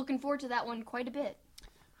yeah, I'm looking forward to that one quite a bit.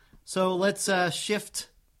 So let's shift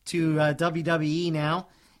to WWE now.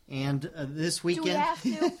 And this weekend... Do we have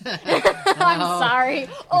to? I'm sorry.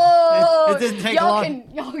 Oh, it didn't take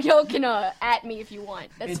long. Y'all can at me if you want.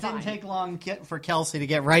 That's fine. It didn't take long for Kelsey to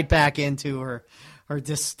get right back into her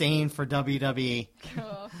disdain for WWE.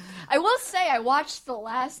 I will say I watched the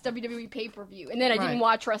last WWE pay-per-view, and then I didn't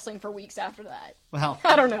watch wrestling for weeks after that. Well,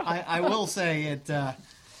 I don't know. I will say it...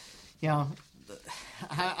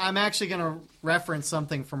 I'm actually going to reference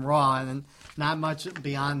something from Raw, and not much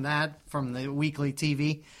beyond that from the weekly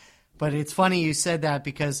TV. But it's funny you said that,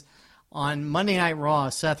 because on Monday Night Raw,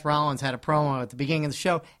 Seth Rollins had a promo at the beginning of the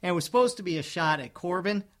show, and it was supposed to be a shot at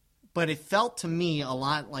Corbin, but it felt to me a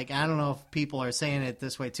lot like, I don't know if people are saying it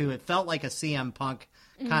this way too, it felt like a CM Punk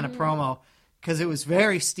kind of promo, because it was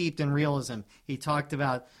very steeped in realism. He talked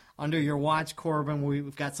about, under your watch, Corbin,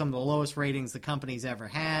 we've got some of the lowest ratings the company's ever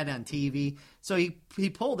had on TV. So he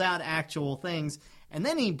pulled out actual things, and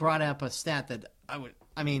then he brought up a stat that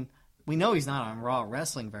we know he's not on Raw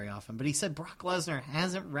wrestling very often, but he said Brock Lesnar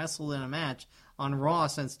hasn't wrestled in a match on Raw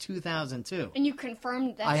since 2002. And you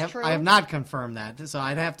confirmed that's true? I have not confirmed that, so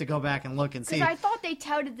I'd have to go back and look and see. Because I thought they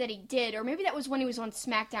touted that he did, or maybe that was when he was on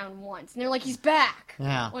SmackDown once, and they're like, he's back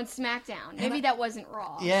on SmackDown. Maybe that wasn't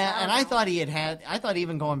Raw. Yeah, and I thought I thought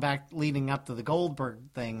even going back leading up to the Goldberg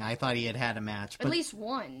thing, I thought he had a match. At least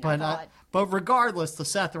one, but regardless, the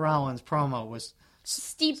Seth Rollins promo was...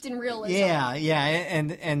 steeped in realism. Yeah,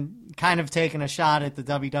 and kind of taking a shot at the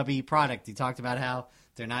WWE product. He talked about how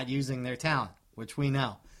they're not using their talent, which we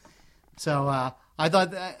know. So I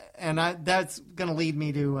thought that's going to lead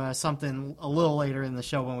me to something a little later in the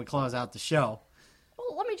show when we close out the show.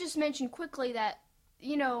 Well, let me just mention quickly that,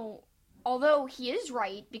 although he is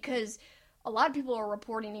right, because a lot of people are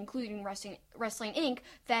reporting, including Wrestling Inc.,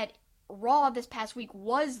 that Raw this past week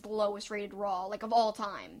was the lowest rated Raw, like, of all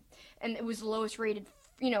time. And it was the lowest rated,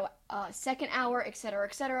 second hour, et cetera,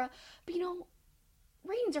 et cetera. But,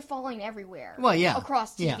 ratings are falling everywhere. Well, yeah.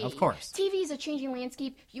 Across TV. Yeah, of course. TV is a changing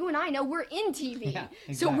landscape. You and I know we're in TV. Yeah,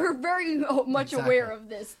 exactly. So we're very much aware of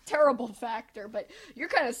this terrible factor. But you're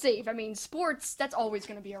kind of safe. I mean, sports, that's always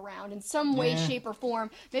going to be around in some way, shape, or form.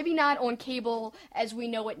 Maybe not on cable as we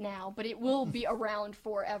know it now, but it will be around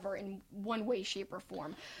forever in one way, shape, or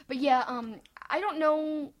form. But yeah, I don't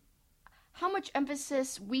know how much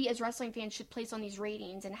emphasis we as wrestling fans should place on these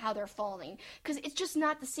ratings and how they're falling. Because it's just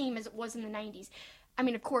not the same as it was in the 90s. I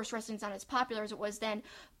mean, of course, wrestling's not as popular as it was then,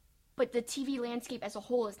 but the TV landscape as a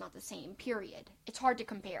whole is not the same, period. It's hard to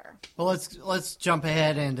compare. Well, let's jump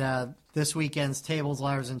ahead and this weekend's Tables,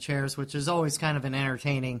 Ladders, and Chairs, which is always kind of an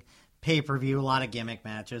entertaining pay-per-view, a lot of gimmick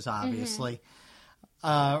matches, obviously.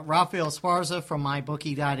 Rafael Esparza from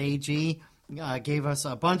MyBookie.ag gave us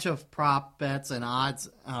a bunch of prop bets and odds.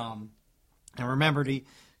 And remember to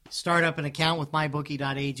start up an account with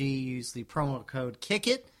MyBookie.ag, use the promo code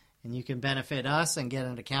KICKIT, and you can benefit us and get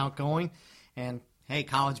an account going. And, hey,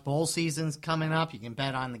 college bowl season's coming up. You can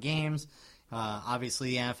bet on the games.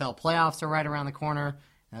 Obviously, the NFL playoffs are right around the corner.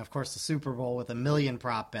 And, of course, the Super Bowl with 1 million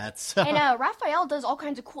prop bets. And Raphael does all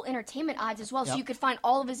kinds of cool entertainment odds as well. Yep. So you could find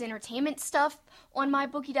all of his entertainment stuff on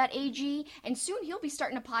MyBookie.ag. And soon he'll be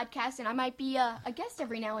starting a podcast, and I might be a guest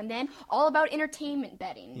every now and then, all about entertainment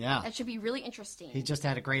betting. Yeah. That should be really interesting. He just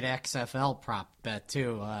had a great XFL prop bet,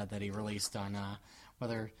 too, that he released on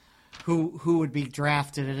whether who would be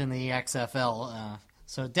drafted in the XFL.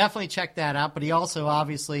 So definitely check that out. But he also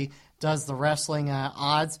obviously does the wrestling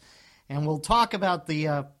odds. And we'll talk about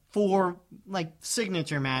the 4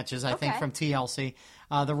 signature matches, I think, from TLC.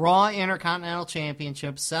 The Raw Intercontinental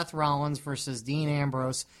Championship, Seth Rollins versus Dean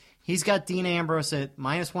Ambrose. He's got Dean Ambrose at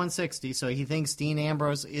minus 160, so he thinks Dean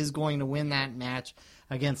Ambrose is going to win that match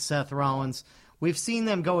against Seth Rollins. We've seen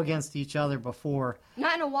them go against each other before.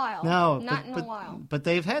 Not in a while. No, Not in a while. But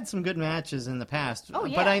they've had some good matches in the past. Oh,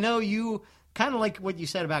 yeah. But I know you, kind of like what you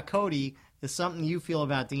said about Cody, is something you feel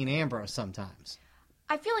about Dean Ambrose sometimes.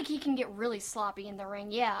 I feel like he can get really sloppy in the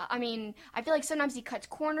ring, yeah. I mean, I feel like sometimes he cuts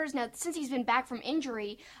corners. Now, since he's been back from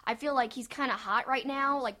injury, I feel like he's kind of hot right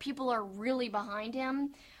now. Like, people are really behind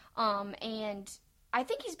him. And I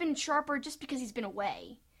think he's been sharper just because he's been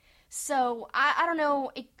away. So, I don't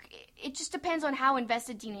know. It just depends on how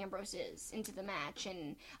invested Dean Ambrose is into the match.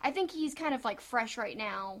 And I think he's kind of, fresh right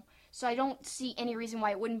now. So I don't see any reason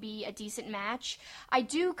why it wouldn't be a decent match. I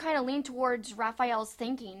do kind of lean towards Raphael's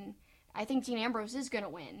thinking. I think Dean Ambrose is going to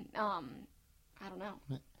win. I don't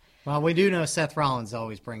know. Well, we do know Seth Rollins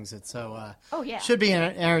always brings it, so oh, yeah. Should be an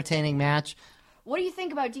entertaining match. What do you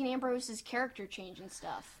think about Dean Ambrose's character change and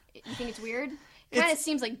stuff? You think it's weird? Kind of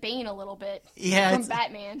seems like Bane a little bit from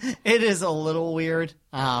Batman. It is a little weird.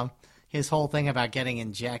 His whole thing about getting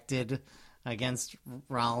injected against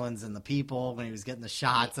Rollins and the people when he was getting the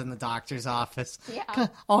shots in the doctor's office. Yeah.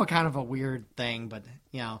 All kind of a weird thing, but,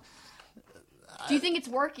 Do you think it's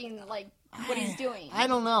working, what he's doing? I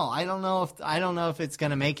don't know. I don't know if it's going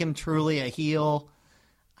to make him truly a heel.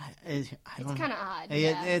 It's kind of odd.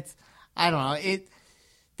 I don't know.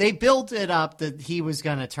 They built it up that he was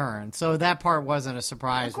going to turn, so that part wasn't a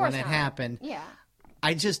surprise when it happened. Yeah.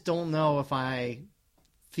 I just don't know if I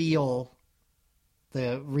feel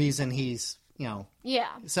the reason he's, Yeah.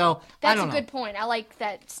 So that's I don't know. A good point. I like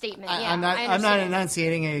that statement. I'm not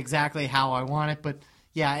enunciating it exactly how I want it, but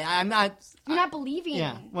yeah, I'm not. You're not believing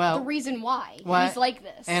the reason why he's like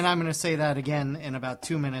this. And I'm going to say that again in about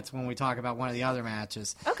 2 minutes when we talk about one of the other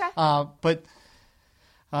matches. Okay.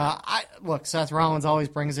 Look, Seth Rollins always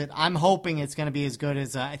brings it. I'm hoping it's going to be as good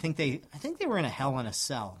as I think they were in a Hell in a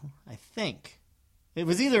Cell. I think it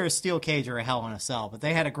was either a steel cage or a Hell in a Cell, but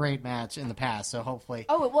they had a great match in the past. So hopefully,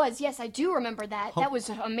 oh, it was. Yes, I do remember that. That was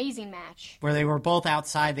an amazing match where they were both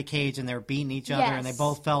outside the cage and they were beating each other, and they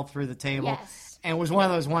both fell through the table. Yes. And it was one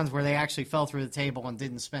of those ones where they actually fell through the table and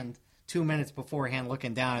didn't spend 2 minutes beforehand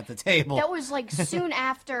looking down at the table. That was soon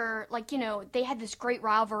after, they had this great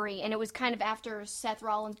rivalry, and it was kind of after Seth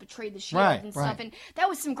Rollins betrayed the Shield and stuff. And that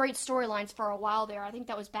was some great storylines for a while there. I think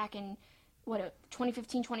that was back in,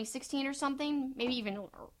 2015, 2016 or something? Maybe even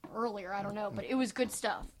earlier, I don't know. But it was good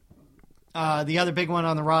stuff. The other big one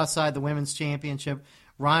on the Raw side, the Women's Championship,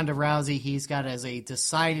 Ronda Rousey, he's got as a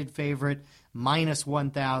decided favorite, minus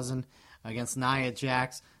 1,000 against Nia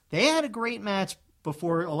Jax. They had a great match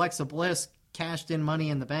before Alexa Bliss cashed in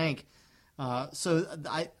Money in the Bank.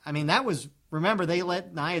 That was, remember, they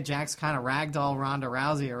let Nia Jax kind of ragdoll Ronda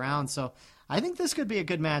Rousey around, so I think this could be a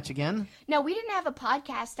good match again. Now, we didn't have a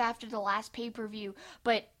podcast after the last pay-per-view,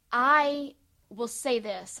 but I will say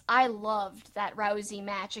this. I loved that Rousey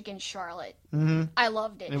match against Charlotte. Mm-hmm. I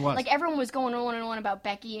loved it. It was. Like, everyone was going on and on about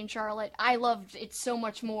Becky and Charlotte. I loved it so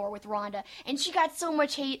much more with Ronda. And she got so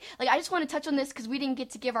much hate. Like, I just want to touch on this because we didn't get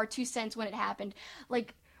to give our 2 cents when it happened.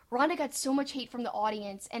 Like, Ronda got so much hate from the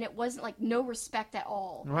audience, and it wasn't, like, no respect at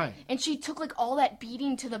all. Right. And she took, like, all that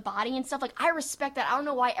beating to the body and stuff. Like, I respect that. I don't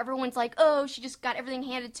know why everyone's like, oh, she just got everything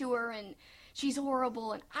handed to her, and she's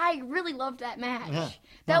horrible. And I really loved that match. Yeah.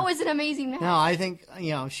 That was an amazing match. No, I think,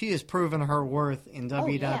 she has proven her worth in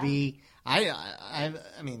WWE. I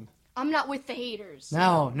mean... I'm not with the haters.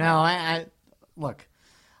 No, I look,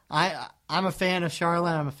 I'm a fan of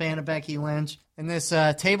Charlotte. I'm a fan of Becky Lynch. And this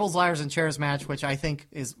tables, ladders, and chairs match, which I think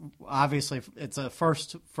is obviously it's a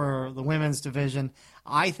first for the women's division.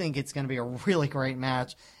 I think it's going to be a really great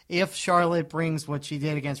match. If Charlotte brings what she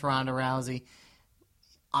did against Ronda Rousey,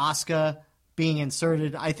 Asuka being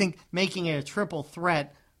inserted, I think making it a triple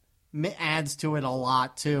threat adds to it a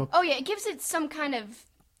lot too. Oh yeah, it gives it some kind of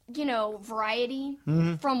variety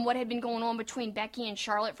from what had been going on between Becky and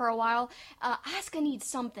Charlotte for a while. Asuka needs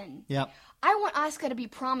something. Yep. I want Asuka to be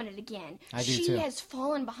prominent again. I do she too. has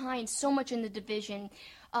fallen behind so much in the division.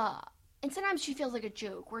 And sometimes she feels like a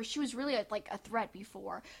joke, where she was really a threat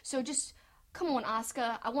before. So just, come on,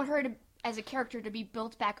 Asuka. I want her to, as a character, to be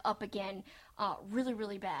built back up again really,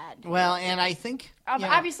 really bad. Well, and I think...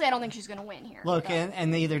 obviously, I don't think she's going to win here. Look, and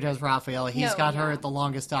neither does Rafael. He's got her at the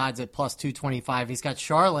longest odds at plus 225. He's got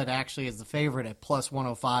Charlotte, actually, as the favorite at plus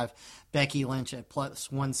 105. Becky Lynch at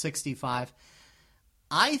plus 165.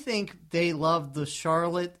 I think they love the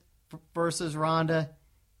Charlotte versus Ronda,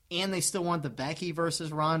 and they still want the Becky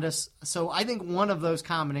versus Ronda. So I think one of those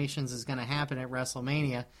combinations is going to happen at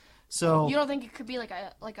WrestleMania. So you don't think it could be like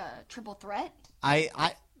a triple threat? I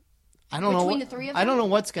don't know. Between the three of them? I don't know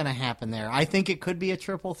what's going to happen there. I think it could be a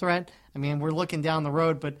triple threat. I mean, we're looking down the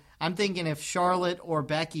road, but I'm thinking if Charlotte or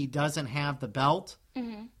Becky doesn't have the belt,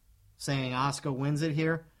 saying Asuka wins it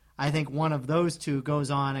here, I think one of those two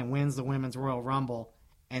goes on and wins the Women's Royal Rumble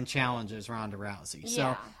and challenges Ronda Rousey.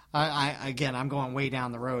 Yeah. So, I'm going way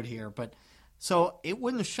down the road here, but so it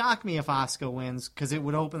wouldn't shock me if Asuka wins because it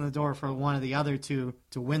would open the door for one of the other two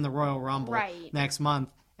to win the Royal Rumble next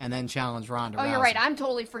month and then challenge Ronda Rousey. Oh, you're right. I'm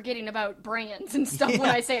totally forgetting about brands and stuff when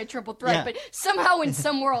I say a triple threat, but somehow in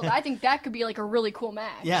some world, I think that could be like a really cool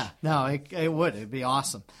match. Yeah, no, it would. It'd be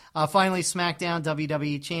awesome. Finally, SmackDown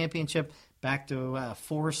WWE Championship, back to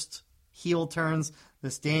forced heel turns.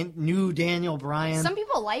 This new Daniel Bryan. Some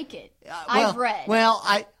people like it. I've read. Well,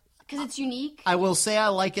 because it's unique. I will say I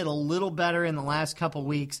like it a little better in the last couple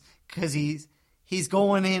weeks because he's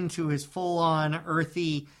going into his full-on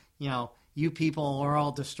earthy, you people are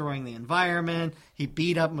all destroying the environment. He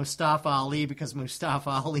beat up Mustafa Ali because Mustafa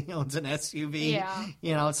Ali owns an SUV.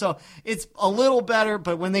 Yeah. So it's a little better,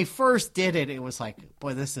 but when they first did it, it was like,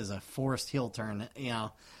 boy, this is a forced heel turn,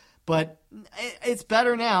 But it's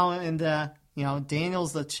better now, and,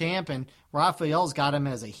 Daniel's the champ, and Raphael's got him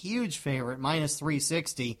as a huge favorite, minus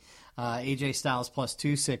 360. AJ Styles plus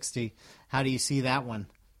 260. How do you see that one?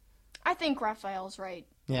 I think Raphael's right.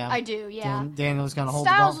 Yeah. I do, yeah. Daniel's going to hold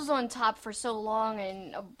Styles the was on top for so long,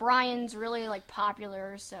 and Bryan's really,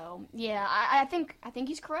 popular, so, yeah, I think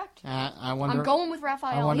he's correct. I wonder, I'm going with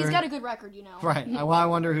Raphael. He's got a good record, Right. Well, I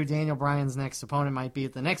wonder who Daniel Bryan's next opponent might be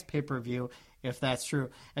at the next pay-per-view, if that's true.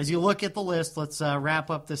 As you look at the list, let's wrap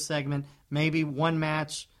up this segment. Maybe one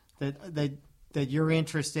match that you're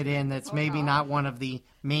interested in that's maybe not one of the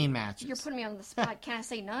main matches. You're putting me on the spot. Can I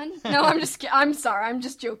say none? No, I'm just kidding. I'm sorry. I'm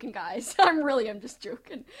just joking, guys. I'm just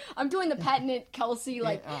joking. I'm doing the patented Kelsey,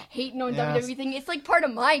 hating on WWE thing. It's part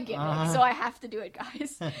of my gimmick, so I have to do it,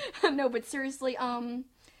 guys. No, but seriously, oh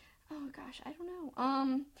gosh, I don't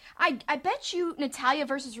know. I bet you Natalya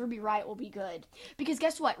versus Ruby Riott will be good. Because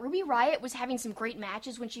guess what? Ruby Riott was having some great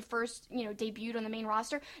matches when she first, debuted on the main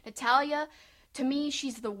roster. Natalya, to me,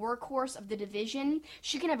 she's the workhorse of the division.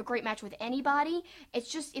 She can have a great match with anybody. It's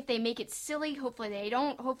just if they make it silly, hopefully they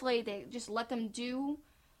don't. Hopefully they just let them do,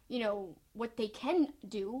 what they can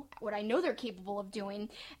do, what I know they're capable of doing.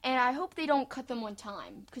 And I hope they don't cut them on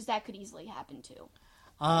time, because that could easily happen too.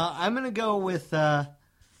 I'm going to go with,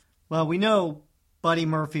 we know Buddy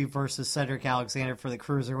Murphy versus Cedric Alexander for the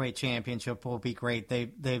Cruiserweight Championship will be great.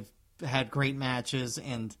 They've had great matches,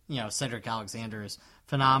 and, Cedric Alexander is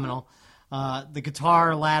phenomenal. The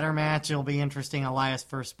guitar ladder match, it'll be interesting. Elias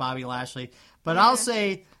versus Bobby Lashley. But I'll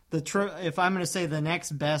say, if I'm going to say the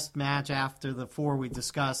next best match after the four we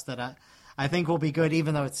discussed that I think will be good,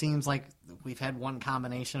 even though it seems like we've had one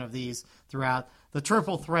combination of these throughout, the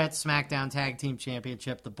Triple Threat SmackDown Tag Team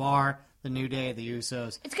Championship, The Bar, the New Day, the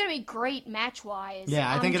Usos. It's going to be great match-wise.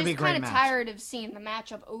 Yeah, I think it'll be a great match. I'm just kind of tired of seeing the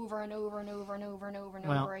matchup over and over and over and over and over and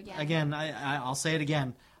over again. Again, I'll say it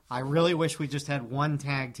again. I really wish we just had one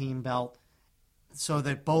tag team belt so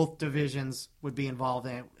that both divisions would be involved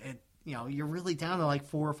in it. You're really down to like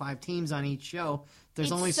 4 or 5 teams on each show.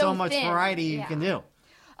 There's only so much variety you can do.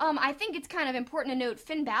 I think it's kind of important to note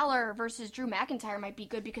Finn Balor versus Drew McIntyre might be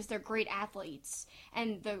good because they're great athletes.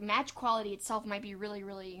 And the match quality itself might be really,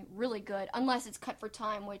 really, really good, unless it's cut for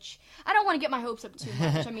time, which I don't want to get my hopes up too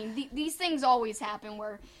much. I mean, these things always happen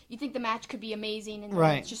where you think the match could be amazing and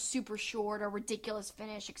then it's just super short or ridiculous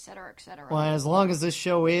finish, et cetera, et cetera. Well, as long as this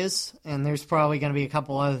show is, and there's probably going to be a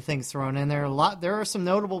couple other things thrown in there, there are some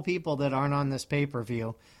notable people that aren't on this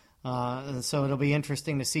pay-per-view. So it'll be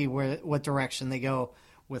interesting to see what direction they go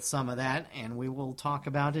with some of that, and we will talk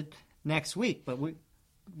about it next week. But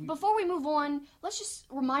before we move on, let's just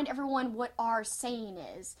remind everyone what our saying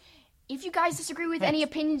is. If you guys disagree with any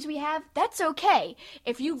opinions we have, that's okay.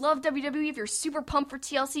 If you love WWE, if you're super pumped for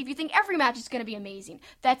TLC, if you think every match is going to be amazing,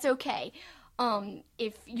 that's okay.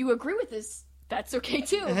 If you agree with this, that's okay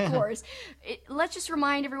too, of course. Let's just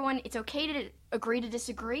remind everyone it's okay to agree to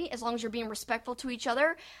disagree as long as you're being respectful to each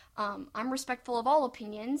other. I'm respectful of all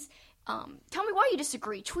opinions. Tell me why you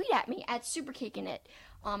disagree. Tweet at me at SuperKickinIt.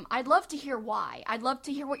 I'd love to hear why. I'd love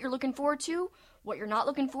to hear what you're looking forward to, what you're not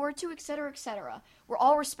looking forward to, etc., etc. We're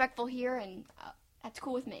all respectful here, and that's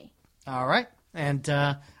cool with me. All right. And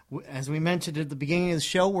as we mentioned at the beginning of the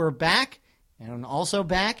show, we're back. And also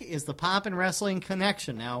back is the Pop and Wrestling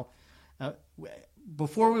Connection. Now,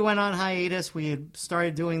 before we went on hiatus, we had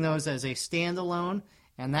started doing those as a standalone,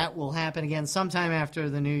 and that will happen again sometime after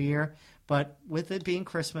the new year. But with it being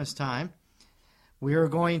Christmas time, we are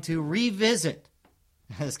going to revisit,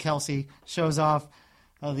 as Kelsey shows off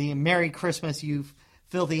the Merry Christmas, You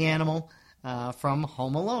Filthy Animal, from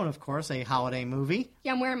Home Alone, of course, a holiday movie.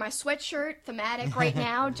 Yeah, I'm wearing my sweatshirt thematic right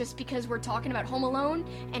now just because we're talking about Home Alone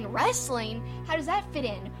and wrestling. How does that fit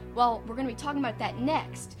in? Well, we're going to be talking about that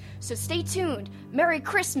next. So stay tuned. Merry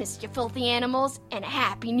Christmas, you filthy animals, and a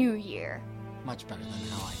Happy New Year. Much better than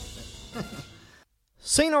how I did it.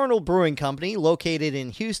 St. Arnold Brewing Company, located in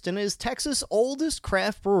Houston, is Texas' oldest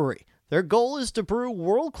craft brewery. Their goal is to brew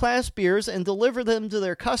world-class beers and deliver them to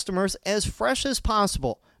their customers as fresh as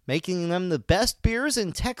possible, making them the best beers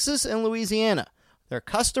in Texas and Louisiana. Their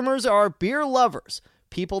customers are beer lovers,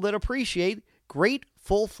 people that appreciate great,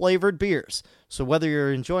 full-flavored beers. So whether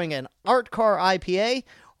you're enjoying an Art Car IPA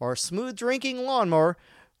or a smooth-drinking lawnmower,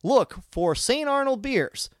 look for St. Arnold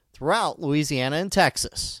beers throughout Louisiana and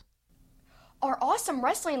Texas. Our awesome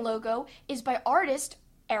wrestling logo is by artist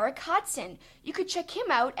Eric Hodson. You could check him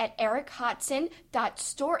out at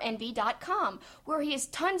erichodson.storeenvy.com, where he has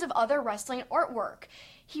tons of other wrestling artwork.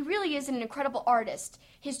 He really is an incredible artist.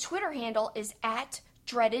 His Twitter handle is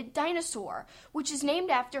 @DreadedDinosaur, which is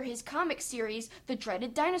named after his comic series, The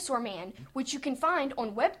Dreaded Dinosaur Man, which you can find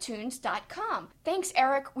on webtoons.com. Thanks,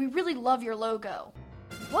 Eric. We really love your logo.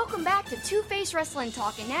 Welcome back to Two-Face Wrestling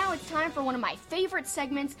Talk, and now it's time for one of my favorite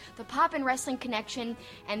segments, the Pop and Wrestling Connection,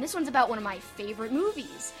 and this one's about one of my favorite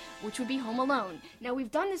movies, which would be Home Alone. Now,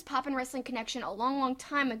 we've done this Pop and Wrestling Connection a long, long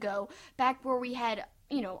time ago, back where we had,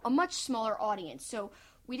 a much smaller audience, so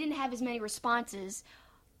we didn't have as many responses,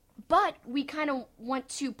 but we kind of want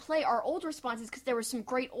to play our old responses because there were some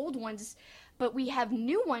great old ones, but we have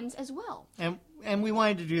new ones as well. And we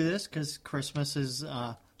wanted to do this because Christmas is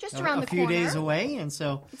just around the corner. A few days away, and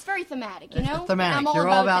so it's very thematic, you know. Thematic. You're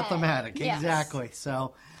all about thematic, yes. Exactly.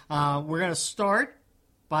 So we're going to start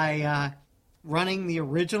by running the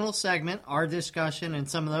original segment, our discussion, and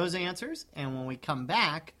some of those answers. And when we come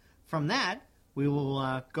back from that, we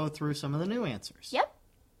will go through some of the new answers. Yep.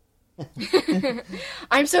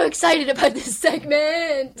 I'm so excited about this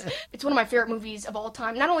segment. It's one of my favorite movies of all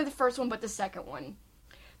time. Not only the first one, but the second one.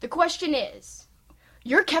 The question is,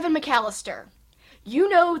 you're Kevin McAllister. You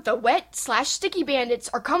know the wet/sticky bandits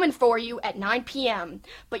are coming for you at 9 p.m.,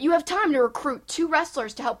 but you have time to recruit 2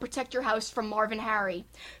 wrestlers to help protect your house from Marvin Harry.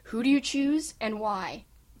 Who do you choose and why?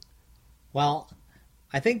 Well,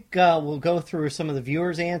 I think we'll go through some of the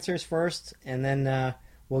viewers' answers first, and then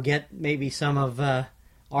we'll get maybe some of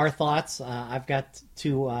our thoughts. I've got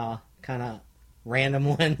 2 kind of random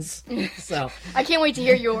ones. So I can't wait to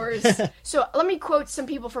hear yours. So let me quote some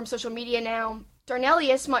people from social media now.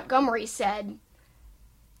 Darnelius Montgomery said,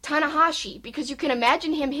 Tanahashi, because you can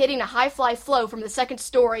imagine him hitting a high-fly flow from the second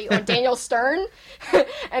story on Daniel Stern,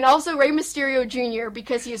 and also Rey Mysterio Jr.,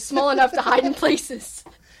 because he is small enough to hide in places.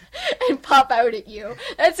 and pop out at you.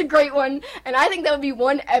 That's a great one, and I think that would be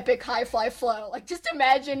one epic high fly flow. Like, just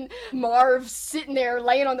imagine Marv sitting there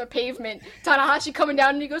laying on the pavement, Tanahashi coming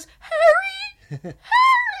down, and he goes, Harry!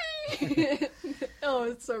 Harry! Oh,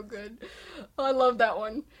 it's so good. Oh, I love that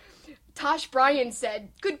one. Tosh Bryan said,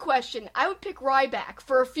 good question. I would pick Ryback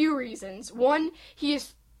for a few reasons. One, he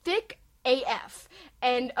is thick AF,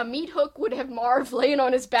 and a meat hook would have Marv laying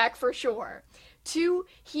on his back for sure. 2,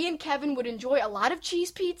 he and Kevin would enjoy a lot of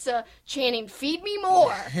cheese pizza, chanting, feed me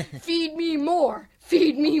more, feed me more,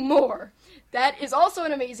 feed me more. That is also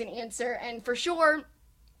an amazing answer, and for sure,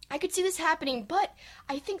 I could see this happening, but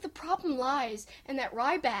I think the problem lies in that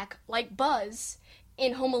Ryback, like Buzz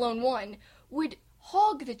in Home Alone 1, would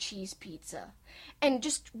hog the cheese pizza and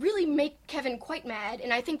just really make Kevin quite mad,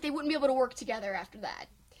 and I think they wouldn't be able to work together after that.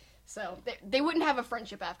 So they wouldn't have a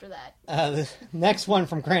friendship after that. The next one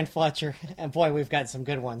from Grant Fletcher, and boy, we've got some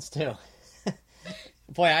good ones too.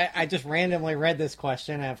 Boy, I just randomly read this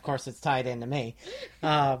question, and of course it's tied into me.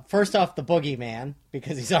 First off, the Boogeyman,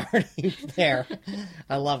 because he's already there.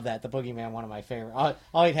 I love that. The Boogeyman, one of my favorite.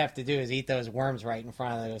 All he'd have to do is eat those worms right in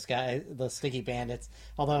front of those guys, the sticky bandits.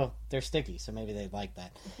 Although they're sticky, so maybe they'd like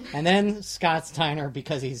that. And then Scott Steiner,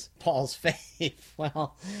 because he's Paul's fave.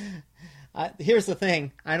 Well, here's the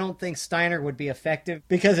thing. I don't think Steiner would be effective,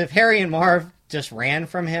 because if Harry and Marv just ran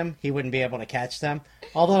from him, he wouldn't be able to catch them.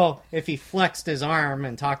 Although, if he flexed his arm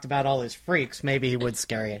and talked about all his freaks, maybe he would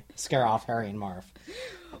scare off Harry and Marv.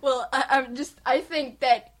 Well, I think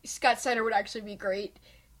that Scott Steiner would actually be great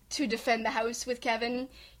to defend the house with Kevin.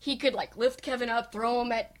 He could, like, lift Kevin up, throw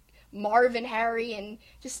him at Marv and Harry, and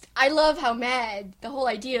just, I love how mad the whole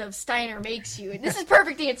idea of Steiner makes you. And this is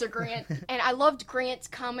perfect answer, Grant. And I loved Grant's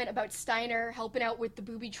comment about Steiner helping out with the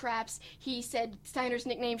booby traps. He said Steiner's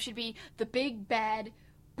nickname should be the Big Bad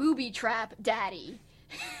Booby Trap Daddy.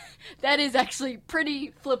 That is actually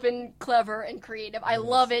pretty flippin' clever and creative. I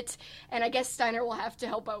love it, and I guess Steiner will have to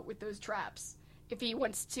help out with those traps if he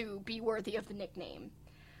wants to be worthy of the nickname.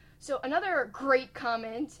 So another great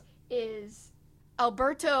comment is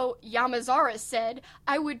Alberto Yamazawa said,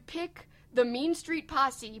 I would pick the Mean Street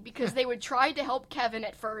Posse because they would try to help Kevin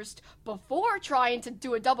at first before trying to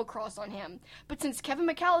do a double cross on him. But since Kevin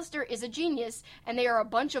McAllister is a genius and they are a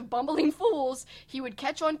bunch of bumbling fools, he would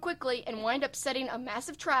catch on quickly and wind up setting a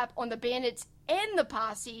massive trap on the bandits and the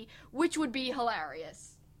posse, which would be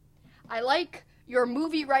hilarious. I like your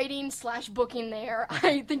movie writing / booking there.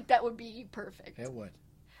 I think that would be perfect. It would.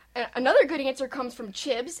 Another good answer comes from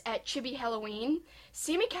Chibs at Chibi Halloween.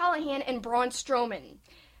 Sami Callihan and Braun Strowman.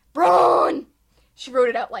 Braun! She wrote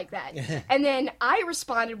it out like that. And then I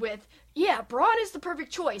responded with, yeah, Braun is the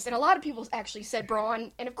perfect choice. And a lot of people actually said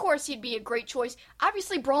Braun, and of course he'd be a great choice.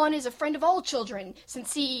 Obviously, Braun is a friend of all children,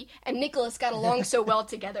 since he and Nicholas got along so well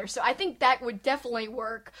together. So I think that would definitely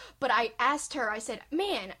work. But I asked her, I said,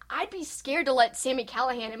 man, I'd be scared to let Sami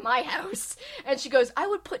Callihan in my house. And she goes, I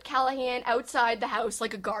would put Callihan outside the house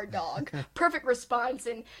like a guard dog. Perfect response,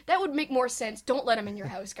 and that would make more sense. Don't let him in your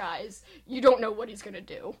house, guys. You don't know what he's going to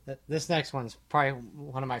do. This next one's probably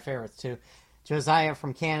one of my favorites, too. Josiah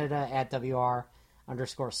from Canada at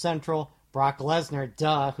WR_Central. Brock Lesnar,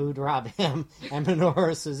 duh, who'd rob him? And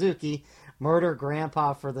Minoru Suzuki, murder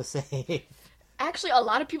Grandpa for the save. Actually, a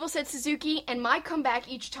lot of people said Suzuki, and my comeback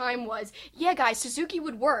each time was, yeah, guys, Suzuki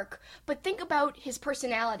would work, but think about his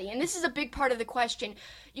personality. And this is a big part of the question.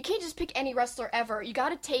 You can't just pick any wrestler ever. You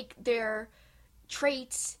gotta take their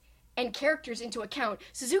traits and characters into account.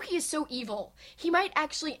 Suzuki is so evil. He might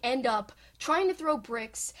actually end up trying to throw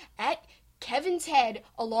bricks at Kevin's head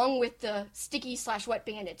along with the sticky / wet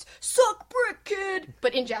bandits. Suck brick, kid!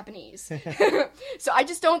 But in Japanese. So I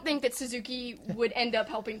just don't think that Suzuki would end up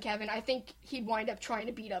helping Kevin. I think he'd wind up trying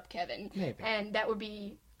to beat up Kevin. Maybe. And that would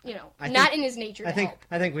be, not in his nature to help.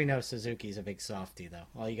 I think we know Suzuki's a big softie, though.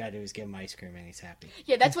 All you gotta do is give him ice cream and he's happy.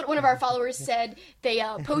 Yeah, that's what one of our followers said. They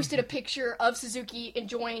posted a picture of Suzuki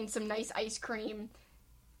enjoying some nice ice cream.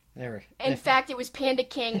 In fact, it was Panda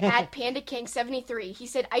King at Panda King 73. He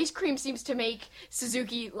said ice cream seems to make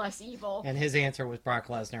Suzuki less evil. And his answer was Brock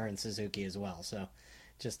Lesnar and Suzuki as well. So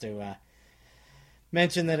just to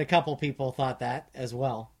mention that a couple people thought that as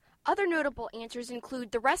well. Other notable answers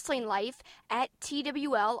include The Wrestling Life at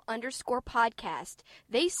TWL_podcast.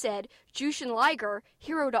 They said Jushin Liger,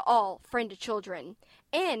 hero to all, friend to children.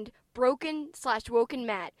 And Broken/woken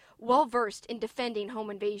Matt, well-versed in defending home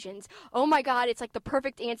invasions. Oh my god, it's like the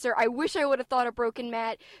perfect answer. I wish I would have thought of Broken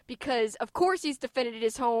Matt, because of course he's defended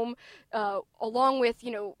his home, along with,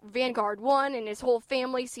 Vanguard 1 and his whole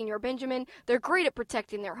family, Senior Benjamin. They're great at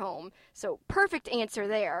protecting their home. So, perfect answer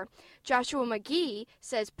there. Joshua McGee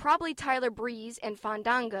says probably Tyler Breeze and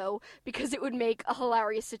Fandango, because it would make a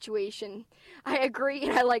hilarious situation. I agree,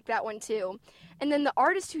 and I like that one too. And then the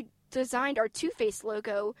artist who designed our Two-Face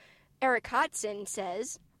logo, Eric Hodson,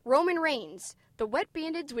 says, Roman Reigns. The Wet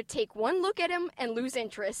Bandits would take one look at him and lose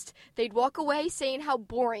interest. They'd walk away saying how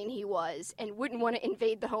boring he was and wouldn't want to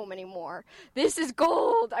invade the home anymore. This is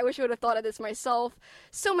gold! I wish I would have thought of this myself.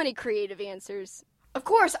 So many creative answers. Of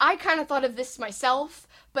course, I kind of thought of this myself,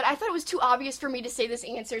 but I thought it was too obvious for me to say this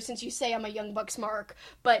answer since you say I'm a Young Bucks mark.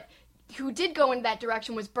 But who did go in that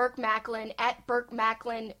direction was Burke Macklin, at Burke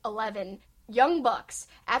Macklin 11. Young Bucks,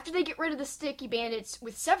 after they get rid of the Sticky Bandits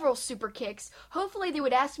with several super kicks, hopefully they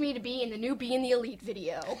would ask me to be in the new Be in the Elite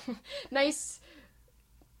video. Nice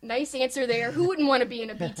answer there. Who wouldn't want to be in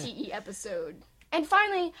a BTE episode? And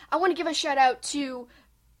finally, I want to give a shout out to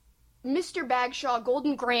Mr. Bagshaw,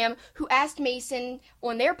 Golden Graham, who asked Mason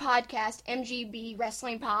on their podcast, MGB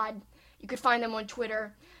Wrestling Pod. You could find them on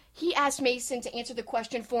Twitter. He asked Mason to answer the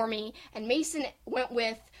question for me, and Mason went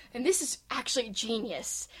with, and this is actually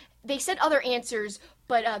genius. They said other answers,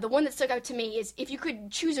 but the one that stuck out to me is if you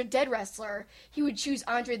could choose a dead wrestler, he would choose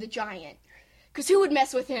Andre the Giant. Because who would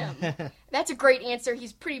mess with him? That's a great answer.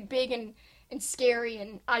 He's pretty big and scary,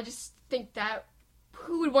 and I just think that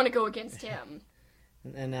who would want to go against him?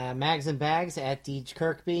 And Mags and Bags at Deej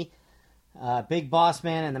Kirkby. Big Boss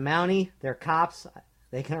Man and the Mountie, they're cops.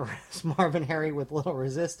 They can arrest Marvin Harry with little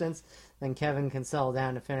resistance. Then Kevin can settle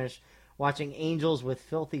down to finish watching Angels with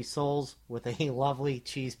Filthy Souls with a lovely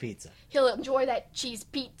cheese pizza. He'll enjoy that cheese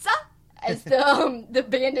pizza as the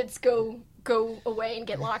bandits go away and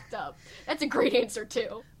get locked up. That's a great answer,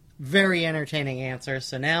 too. Very entertaining answer.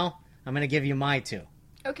 So now I'm going to give you my two.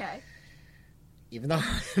 Okay. Even though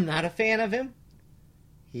I'm not a fan of him,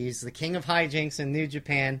 he's the king of hijinks in New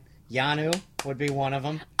Japan. Yanu would be one of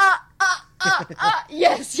them.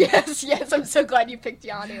 Yes. I'm so glad you picked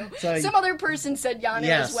Yanu. So, some other person said Yanu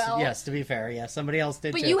as well. Yes, to be fair. Yes, somebody else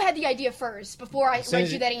did But too. you had the idea first, before I read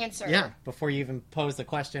you that answer. Yeah, before you even posed the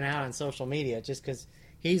question out on social media, just because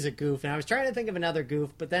he's a goof. And I was trying to think of another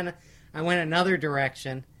goof, but then I went another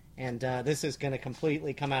direction, and this is going to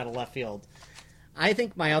completely come out of left field. I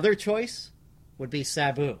think my other choice would be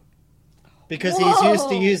Sabu. Because he's used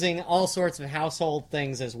to using all sorts of household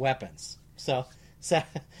things as weapons. So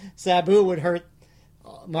Sabu would hurt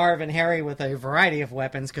Marv and Harry with a variety of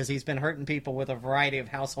weapons because he's been hurting people with a variety of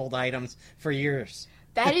household items for years.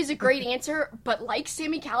 That is a great answer, but like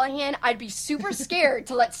Sami Callihan, I'd be super scared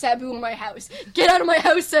to let Sabu in my house. Get out of my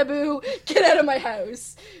house, Sabu! Get out of my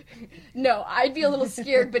house! No, I'd be a little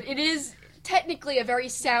scared, but it is technically a very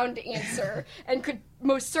sound answer and could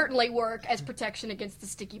most certainly work as protection against the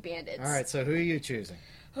Sticky Bandits. All right, so who are you choosing?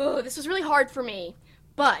 Oh, this was really hard for me,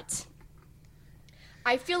 but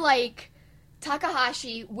I feel like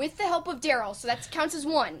Takahashi, with the help of Daryl, so that counts as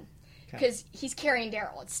one, because he's carrying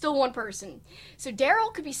Daryl. It's still one person. So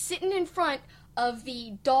Daryl could be sitting in front of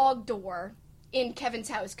the dog door in Kevin's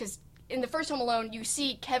house, because in the first Home Alone, you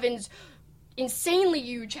see Kevin's insanely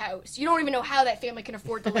huge house. You don't even know how that family can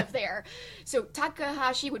afford to live there. So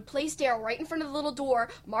Takahashi would place Daryl right in front of the little door.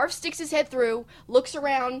 Marv sticks his head through, looks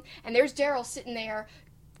around, and there's Daryl sitting there,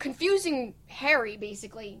 confusing Harry,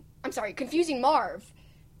 basically. I'm sorry, confusing Marv.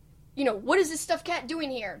 You know, what is this stuffed cat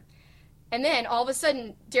doing here? And then, all of a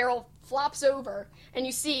sudden, Daryl flops over, and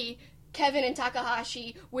you see Kevin and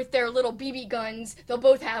Takahashi with their little BB guns. They'll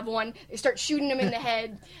both have one. They start shooting him in the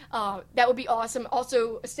head. That would be awesome.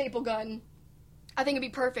 Also, a staple gun. I think it'd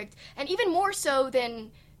be perfect. And even more so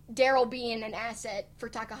than Daryl being an asset for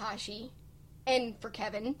Takahashi and for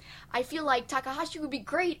Kevin, I feel like Takahashi would be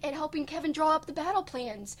great at helping Kevin draw up the battle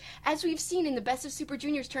plans. As we've seen in the Best of Super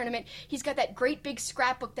Juniors tournament, he's got that great big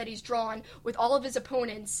scrapbook that he's drawn with all of his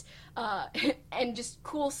opponents, and just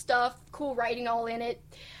cool stuff, cool writing all in it.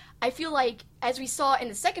 I feel like, as we saw in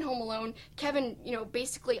the second Home Alone, Kevin,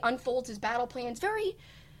 basically unfolds his battle plans. Very,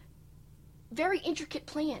 very intricate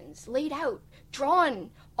plans, laid out,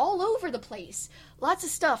 drawn all over the place. Lots of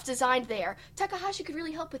stuff designed there. Takahashi could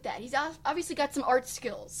really help with that. He's obviously got some art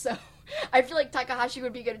skills, so I feel like Takahashi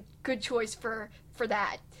would be a good choice for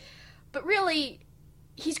that. But really,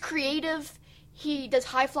 he's creative. He does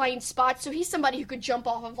high-flying spots, so he's somebody who could jump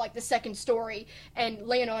off of, the second story and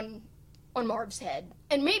land on Marv's head,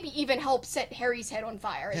 and maybe even help set Harry's head on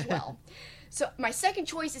fire as well. So my second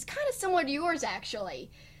choice is kind of similar to yours, actually.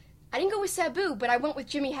 I didn't go with Sabu, but I went with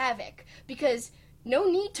Jimmy Havoc, because no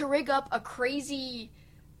need to rig up a crazy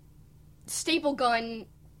staple gun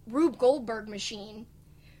Rube Goldberg machine.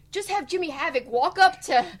 Just have Jimmy Havoc walk up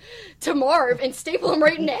to Marv and staple him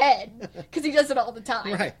right in the head, because he does it all the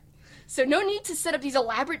time. Right. So no need to set up these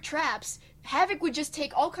elaborate traps. Havoc would just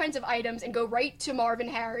take all kinds of items and go right to Marv and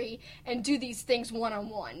Harry and do these things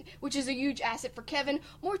one-on-one, which is a huge asset for Kevin.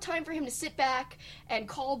 More time for him to sit back and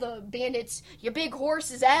call the bandits, "your big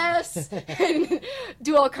horse's ass," and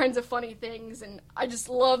do all kinds of funny things. And I just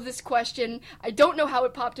love this question. I don't know how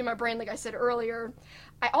it popped in my brain, like I said earlier.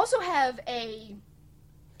 I also have a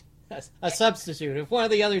substitute if one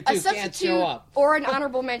of the other two can't show up. Or an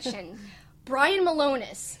honorable mention. Brian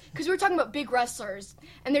Malonis, because we were talking about big wrestlers,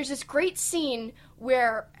 and there's this great scene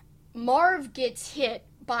where Marv gets hit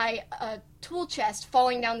by a tool chest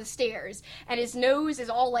falling down the stairs, and his nose is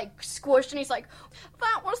all like squished, and he's like,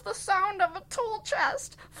 "That was the sound of a tool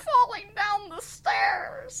chest falling down the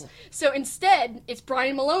stairs." So instead, it's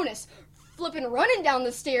Brian Malonis flipping, running down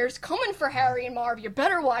the stairs, coming for Harry and Marv. You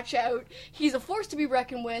better watch out. He's a force to be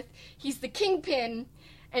reckoned with. He's the kingpin.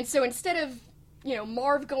 And so instead of,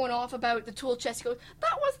 Marv going off about the tool chest, he goes,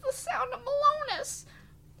 "That was the sound of Malonis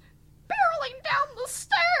barreling down the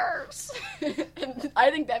stairs." And I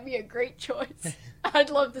think that'd be a great choice. I'd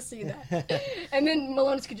love to see that. And then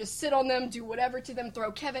Malonis could just sit on them, do whatever to them,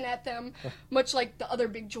 throw Kevin at them, much like the other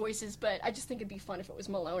big choices. But I just think it'd be fun if it was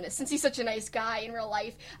Malonis. Since he's such a nice guy in real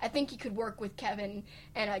life, I think he could work with Kevin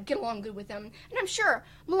and get along good with him. And I'm sure,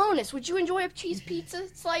 Malonis, would you enjoy a cheese pizza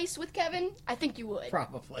slice with Kevin? I think you would.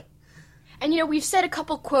 Probably. And, we've said a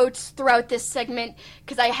couple quotes throughout this segment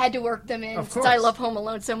because I had to work them in since I love Home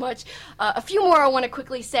Alone so much. A few more I want to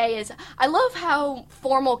quickly say is I love how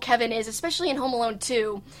formal Kevin is, especially in Home Alone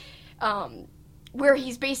 2, where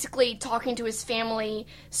he's basically talking to his family,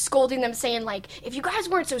 scolding them, saying, like, "If you guys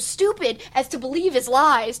weren't so stupid as to believe his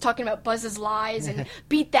lies," talking about Buzz's lies, and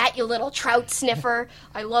 "beat that, you little trout sniffer."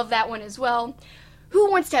 I love that one as well. Who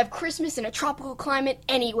wants to have Christmas in a tropical climate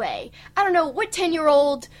anyway? I don't know, what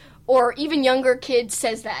 10-year-old... or even younger kid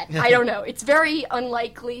says that. I don't know. It's very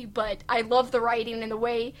unlikely, but I love the writing and the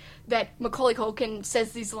way that Macaulay Culkin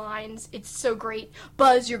says these lines. It's so great.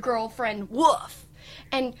 "Buzz, your girlfriend, woof."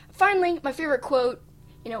 And finally, my favorite quote,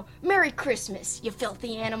 "Merry Christmas, you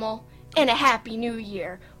filthy animal, and a Happy New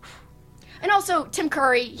Year." And also, Tim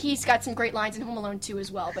Curry, he's got some great lines in Home Alone 2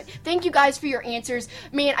 as well. But thank you guys for your answers.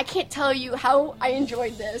 Man, I can't tell you how I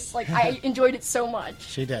enjoyed this. Like, I enjoyed it so much.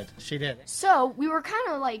 She did. So, we were kind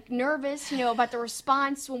of, nervous, about the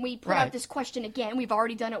response when we put out this question again. We've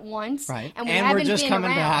already done it once. Right. And we haven't we're just been coming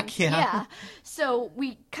around. back. Yeah. So,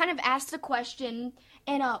 we kind of asked the question,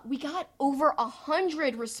 and we got over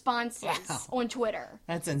 100 responses on Twitter.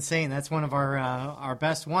 That's insane. That's one of our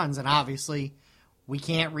best ones, and obviously... we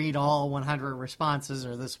can't read all 100 responses,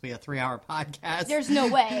 or this will be a 3-hour podcast. There's no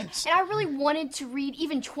way. And I really wanted to read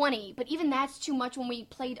even 20, but even that's too much when we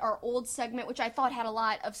played our old segment, which I thought had a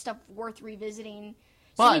lot of stuff worth revisiting.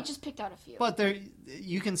 So we just picked out a few. But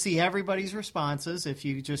you can see everybody's responses if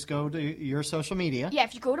you just go to your social media. Yeah,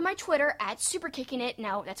 if you go to my Twitter, @SuperKickingIt,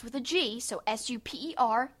 now that's with a G, so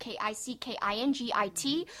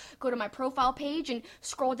SuperKickingit. Go to my profile page and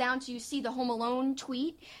scroll down till you see the Home Alone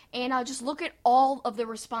tweet, and just look at all of the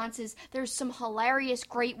responses. There's some hilarious,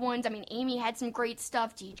 great ones. I mean, Amy had some great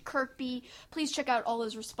stuff. D. Kirkby. Please check out all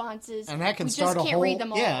those responses. And that can read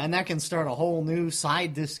them all. Yeah, and that can start a whole new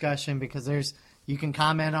side discussion because you can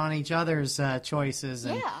comment on each other's choices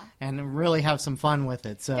and really have some fun with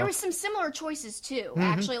it. So there were some similar choices, too. Mm-hmm.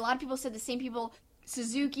 Actually, a lot of people said the same people,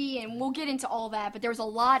 Suzuki, and we'll get into all that, but there was a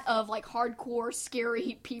lot of, hardcore,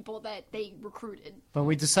 scary people that they recruited. But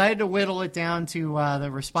we decided to whittle it down to the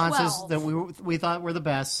responses 12. that we thought were the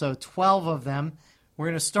best, so 12 of them. We're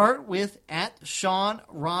going to start with @Sean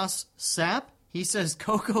Ross Sapp. He says,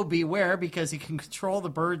 "Coco beware," because he can control the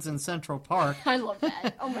birds in Central Park. I love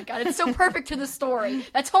that. Oh, my God. It's so perfect to the story.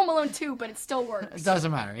 That's Home Alone 2, but it still works. It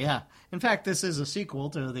doesn't matter, yeah. In fact, this is a sequel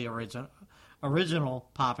to the original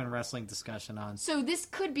Poppin' Wrestling discussion on. So this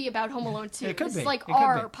could be about Home Alone 2. It could this be. is like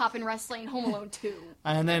our Poppin' Wrestling Home Alone 2.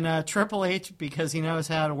 And then Triple H, because he knows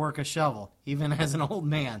how to work a shovel, even as an old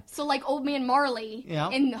man. So like Old Man Marley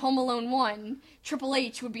in Home Alone 1, Triple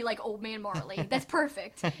H would be like Old Man Marley. That's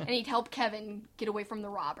perfect. And he'd help Kevin get away from the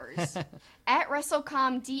robbers.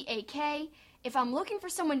 @WrestleComDAK, "If I'm looking for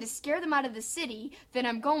someone to scare them out of the city, then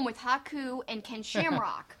I'm going with Haku and Ken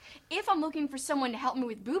Shamrock. If I'm looking for someone to help me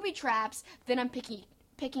with booby traps, then I'm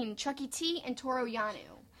picking Chucky T and Toru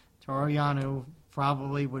Yano." Toru Yano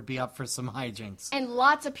probably would be up for some hijinks. And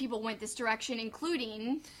lots of people went this direction,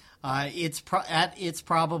 including... It's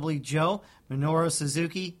probably Joe, Minoru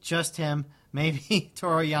Suzuki, just him, maybe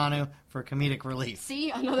Toru Yano for comedic relief.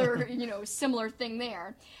 See, another, similar thing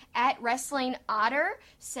there. At Wrestling Otter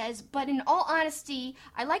says, but in all honesty,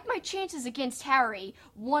 I like my chances against Harry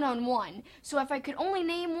one-on-one. So if I could only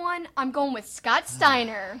name one, I'm going with Scott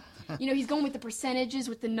Steiner. He's going with the percentages,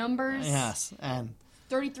 with the numbers. Yes, and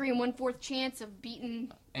 33 1/4 chance of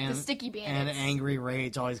beating the Sticky Bandits. And Angry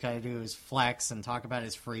Rage, all he's got to do is flex and talk about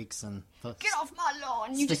his freaks. And get off my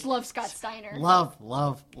lawn. You just love Scott Steiner. Love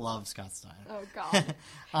Scott Steiner. Oh, God.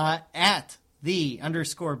 At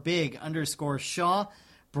 _big_Shaw,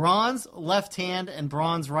 bronze left hand and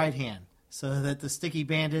bronze right hand, so that the Sticky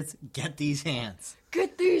Bandits get these hands.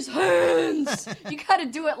 Get these hands! You gotta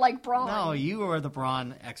do it like Braun. No, you are the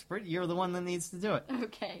Braun expert. You're the one that needs to do it.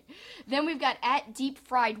 Okay. Then we've got at Deep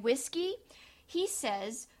Fried Whiskey. He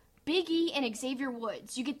says, Big E and Xavier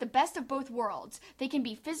Woods, you get the best of both worlds. They can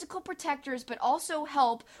be physical protectors, but also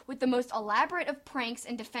help with the most elaborate of pranks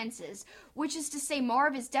and defenses. Which is to say,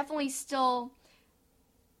 Marv is definitely still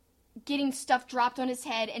getting stuff dropped on his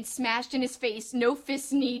head and smashed in his face, no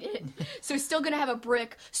fists needed. So he's still gonna have a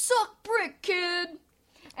brick. Suck brick, kid!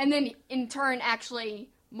 And then, in turn, actually,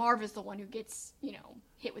 Marv is the one who gets,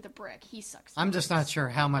 hit with a brick. He sucks. I'm just not sure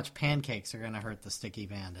how much pancakes are gonna hurt the Sticky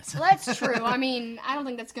Bandits. Well, that's true. I mean, I don't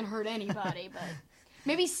think that's gonna hurt anybody, but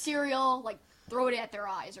maybe cereal, throw it at their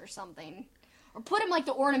eyes or something. Or put them like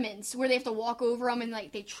the ornaments, where they have to walk over them and,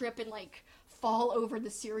 they trip and, fall over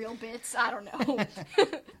the cereal bits. I don't know.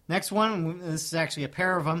 Next one, this is actually a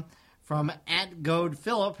pair of them, from at Goad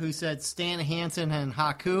Phillip, who said Stan Hansen and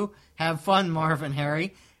Haku, have fun, Marv and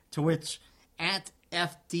Harry, to which at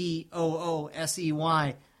FDOOSEY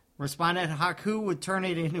responded, Haku would turn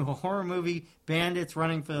it into a horror movie, bandits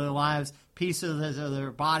running for their lives, pieces of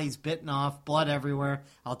their bodies bitten off, blood everywhere.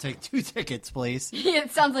 I'll take 2 tickets, please. Yeah,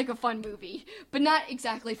 it sounds like a fun movie, but not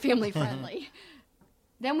exactly family friendly.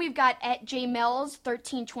 Then we've got at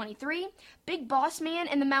JMells1323, Big Boss Man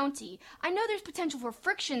and the Mountie. I know there's potential for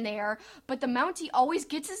friction there, but the Mountie always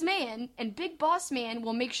gets his man, and Big Boss Man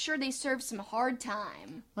will make sure they serve some hard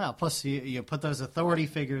time. Well, plus you put those authority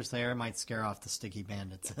figures there, it might scare off the Sticky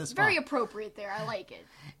Bandits as well. Very appropriate there, I like it.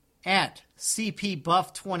 At CP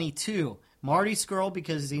Buff 22, Marty Skrull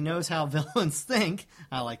because he knows how villains think.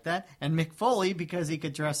 I like that. And Mick Foley because he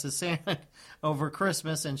could dress as Santa over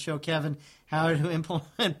Christmas and show Kevin how to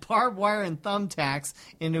implement barbed wire and thumbtacks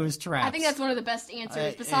into his traps. I think that's one of the best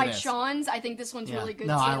answers. Besides Sean's, I think this one's really good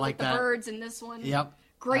too. I like with the birds in this one. Yep.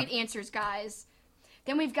 Great answers, guys.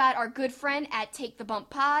 Then we've got our good friend at Take the Bump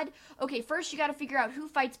Pod. Okay, first you got to figure out who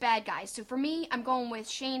fights bad guys. So for me, I'm going with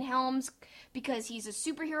Shane Helms because he's a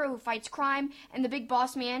superhero who fights crime, and the Big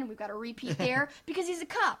Boss Man, we've got to repeat there, because he's a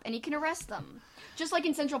cop and he can arrest them. Just like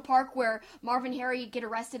in Central Park where Marv and Harry get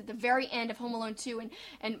arrested at the very end of Home Alone 2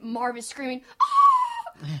 and Marv is screaming, ah!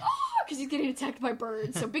 Because he's getting attacked by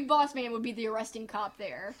birds. So Big Boss Man would be the arresting cop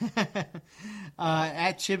there.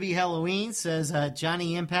 At Chibi Halloween says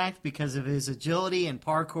Johnny Impact because of his agility and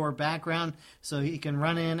parkour background, so he can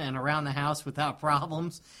run in and around the house without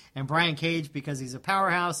problems. And Brian Cage because he's a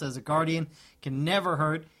powerhouse as a guardian, can never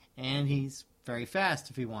hurt, and he's very fast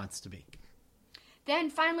if he wants to be. Then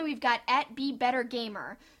finally we've got at Be Better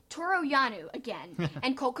Gamer, Toru Yano again,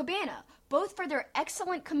 and Colt Cabana, both for their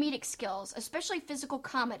excellent comedic skills, especially physical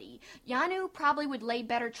comedy. Yano probably would lay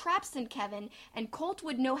better traps than Kevin, and Colt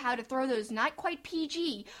would know how to throw those not quite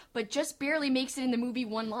PG, but just barely makes it in the movie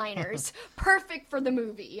one-liners. Perfect for the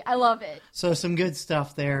movie. I love it. So some good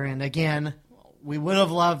stuff there, and again, we would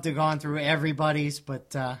have loved to have gone through everybody's,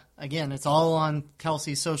 but again, it's all on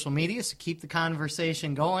Kelsey's social media, so keep the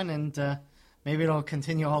conversation going, and maybe it'll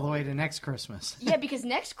continue all the way to next Christmas. Yeah, because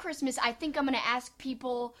next Christmas, I think I'm going to ask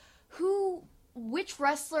people which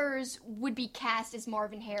wrestlers would be cast as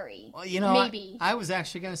Marv and Harry. Well, you know, maybe. I was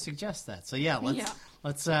actually going to suggest that. So yeah,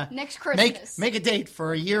 let's next Christmas make a date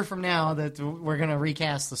for a year from now that we're going to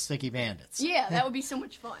recast the Sticky Bandits. Yeah, that would be so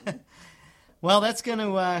much fun. Well, that's going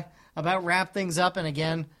to about wrap things up, and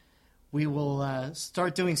again, we will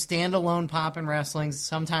start doing standalone Poppin' Wrestling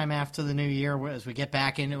sometime after the new year as we get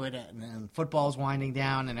back into it and football's winding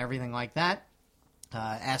down and everything like that.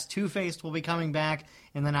 As Two-Faced will be coming back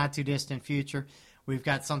in the not-too-distant future. We've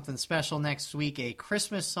got something special next week, a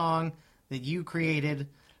Christmas song that you created.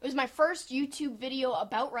 It was my first YouTube video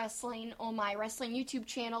about wrestling on my wrestling YouTube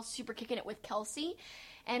channel, Super Kicking It with Kelsey.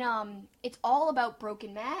 And it's all about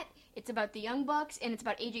Broken Matt. It's about the Young Bucks, and it's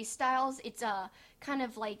about AJ Styles. It's kind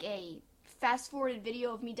of like a fast-forwarded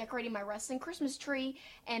video of me decorating my wrestling Christmas tree,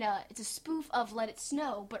 and it's a spoof of Let It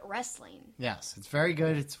Snow, but wrestling. Yes, it's very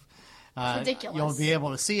good. It's It's ridiculous. You'll be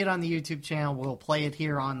able to see it on the YouTube channel. We'll play it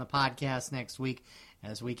here on the podcast next week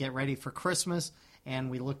as we get ready for Christmas and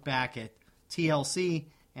we look back at TLC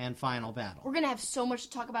and Final Battle. We're going to have so much to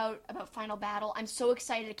talk about Final Battle. I'm so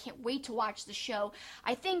excited. I can't wait to watch the show.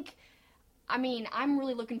 I'm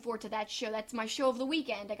really looking forward to that show. That's my show of the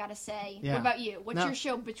weekend, I got to say. Yeah. What about you? What's your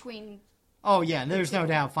show between... Oh, yeah, there's no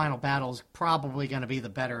doubt Final Battle is probably going to be the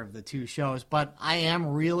better of the two shows, but I am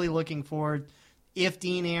really looking forward, if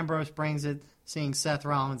Dean Ambrose brings it, seeing Seth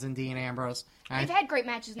Rollins and Dean Ambrose. They've had great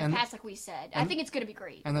matches in the past, like we said. I think it's going to be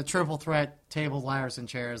great. And the triple threat table, ladders, and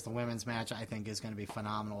chairs, the women's match, I think is going to be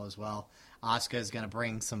phenomenal as well. Asuka is going to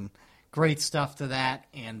bring some great stuff to that.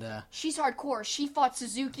 And she's hardcore. She fought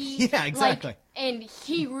Suzuki. Yeah, exactly. And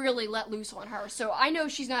he really let loose on her. So I know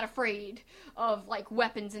she's not afraid of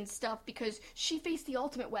weapons and stuff because she faced the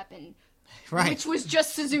ultimate weapon. Right. Which was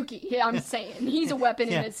just Suzuki. Yeah, I'm saying. He's a weapon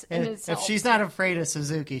in itself. If she's not afraid of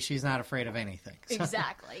Suzuki, she's not afraid of anything. So.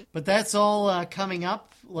 Exactly. But that's all coming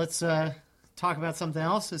up. Let's talk about something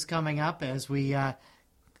else that's coming up as we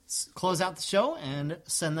close out the show and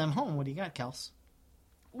send them home. What do you got, Kels?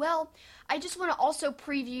 Well, I just want to also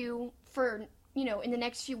preview for, in the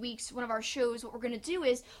next few weeks, one of our shows, what we're going to do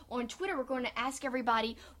is, on Twitter, we're going to ask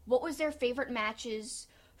everybody what was their favorite matches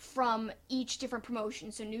from each different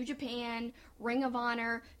promotion. So New Japan, Ring of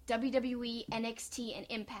Honor, WWE, NXT, and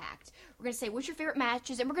Impact. We're going to say, what's your favorite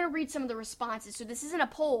matches? And we're going to read some of the responses. So this isn't a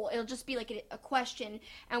poll. It'll just be like a question,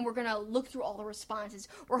 and we're going to look through all the responses.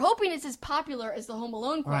 We're hoping it's as popular as the Home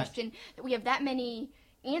Alone question, that we have that many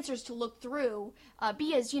answers to look through.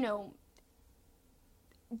 Be as,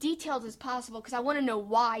 detailed as possible, because I want to know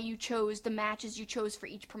why you chose the matches you chose for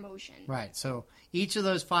each promotion. Right. So each of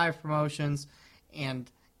those 5 promotions, and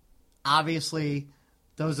obviously,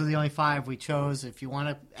 those are the only 5 we chose. If you want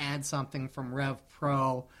to add something from Rev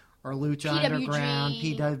Pro or Lucha PWG. Underground,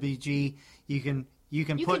 PWG, you can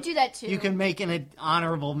do that too. You can make an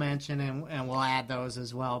honorable mention, and we'll add those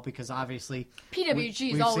as well, because obviously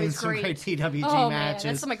PWG is always great. We've seen some great PWG matches.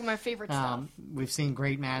 Man, that's some of my favorite stuff. We've seen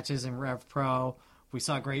great matches in Rev Pro. We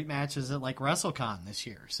saw great matches at WrestleCon this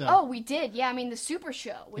year. So. Oh, we did. Yeah, the Super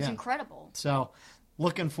Show was incredible. So.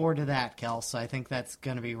 Looking forward to that, Kels. I think that's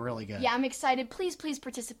going to be really good. Yeah, I'm excited. Please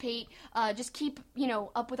participate. Just keep,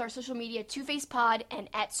 up with our social media, Two Face Pod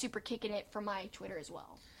and @SuperKickinIt for my Twitter as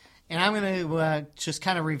well. And I'm going to just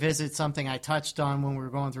kind of revisit something I touched on when we were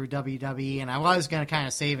going through WWE, and I was going to kind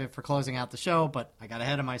of save it for closing out the show, but I got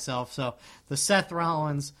ahead of myself. So the Seth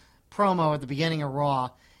Rollins promo at the beginning of Raw,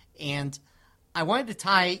 and I wanted to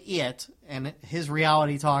tie it and his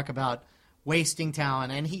reality talk about wasting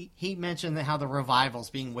talent, and he mentioned how the Revival's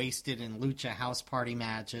being wasted in Lucha House Party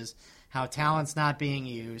matches, how talent's not being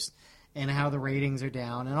used, and how the ratings are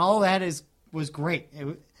down, and all that was great.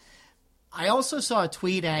 I also saw a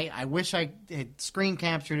tweet, I wish I had screen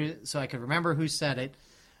captured it so I could remember who said it,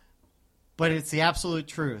 but it's the absolute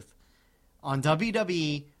truth. On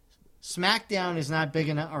WWE, SmackDown is not big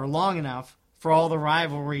enough or long enough for all the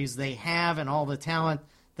rivalries they have and all the talent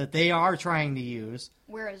that they are trying to use.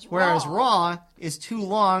 Whereas Raw is too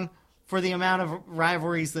long for the amount of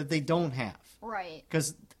rivalries that they don't have. Right.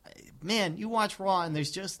 Because, man, you watch Raw and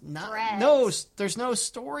there's just there's no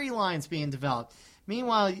storylines being developed.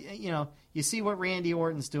 Meanwhile, you see what Randy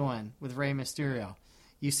Orton's doing with Rey Mysterio.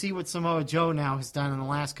 You see what Samoa Joe now has done in the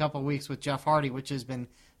last couple of weeks with Jeff Hardy, which has been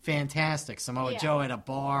fantastic. Samoa Joe at a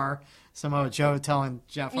bar. Samoa Joe telling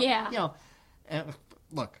Jeff Hardy. Yeah.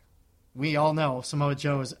 Look, we all know Samoa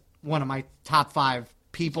Joe is one of my top 5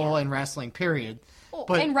 people in wrestling, period.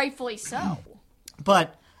 And rightfully so.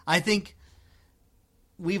 But I think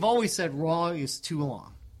we've always said Raw is too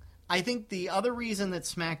long. I think the other reason that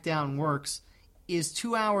SmackDown works is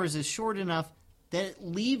 2 hours is short enough that it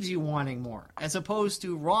leaves you wanting more, as opposed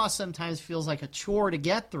to Raw sometimes feels like a chore to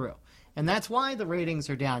get through. And that's why the ratings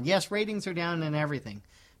are down. Yes, ratings are down and everything,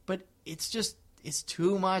 but it's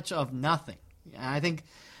too much of nothing. I think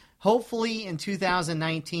hopefully in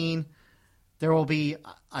 2019 there will be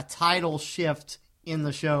a title shift in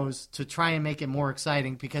the shows to try and make it more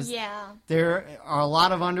exciting, because there are a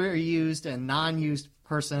lot of underused and non-used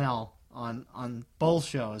personnel on both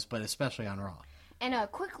shows, but especially on Raw. And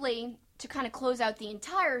quickly, to kind of close out the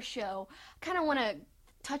entire show, I kind of want to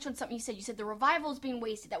touch on something you said. You said the Revival's being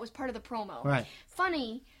wasted. That was part of the promo. Right.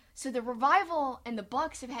 Funny, so the Revival and the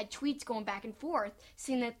Bucks have had tweets going back and forth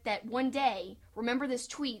saying that one day, remember this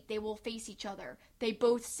tweet, they will face each other. They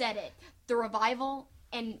both said it. The Revival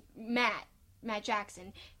and Matt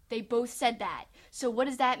Jackson, they both said that. So what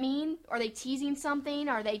does that mean? Are they teasing something?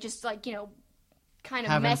 Are they just kind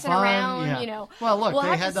of having messing fun, around, yeah. you know. Well, look, We'll they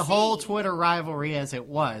have had to the whole see. Twitter rivalry as it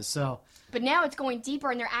was, so... But now it's going deeper,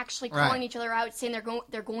 and they're actually calling each other out, saying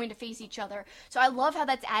they're going to face each other. So I love how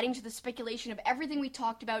that's adding to the speculation of everything we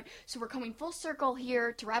talked about. So we're coming full circle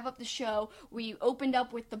here to wrap up the show. We opened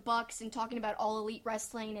up with the Bucks and talking about All Elite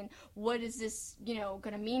Wrestling and what is this, going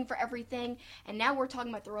to mean for everything. And now we're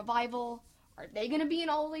talking about the Revival. Are they going to be in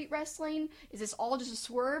All Elite Wrestling? Is this all just a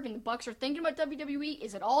swerve and the Bucks are thinking about WWE?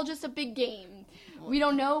 Is it all just a big game? We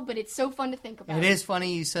don't know, but it's so fun to think about. It is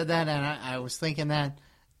funny you said that, and I was thinking that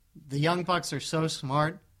the Young Bucks are so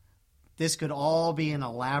smart. This could all be an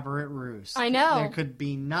elaborate ruse. I know. There could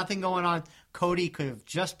be nothing going on. Cody could have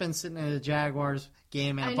just been sitting at a Jaguars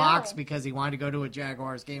game in a box because he wanted to go to a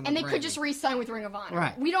Jaguars game. And they could just re-sign with Ring of Honor.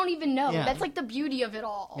 Right. We don't even know. Yeah. That's like the beauty of it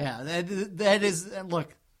all. Yeah, that is.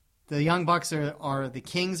 Look, the Young Bucks are the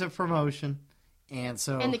kings of promotion, and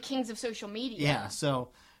the kings of social media. Yeah, so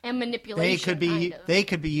and manipulation. They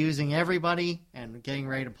could be using everybody and getting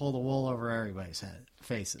ready to pull the wool over everybody's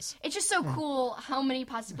faces. It's just so cool how many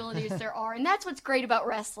possibilities there are, and that's what's great about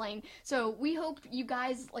wrestling. So we hope you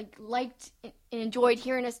guys liked and enjoyed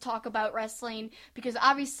hearing us talk about wrestling, because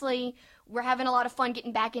obviously we're having a lot of fun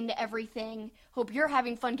getting back into everything. Hope you're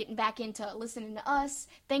having fun getting back into listening to us.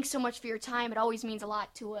 Thanks so much for your time. It always means a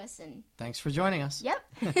lot to us. And thanks for joining us. Yep.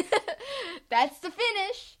 That's the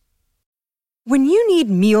finish. When you need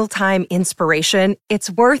mealtime inspiration,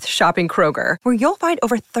 it's worth shopping Kroger, where you'll find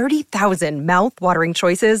over 30,000 mouth-watering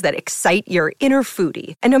choices that excite your inner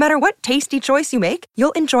foodie. And no matter what tasty choice you make,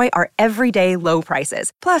 you'll enjoy our everyday low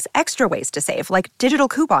prices, plus extra ways to save, like digital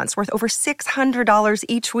coupons worth over $600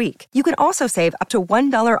 each week. You can also save up to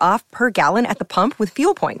 $1 off per gallon at the pump with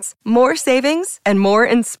fuel points. More savings and more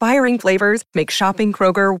inspiring flavors make shopping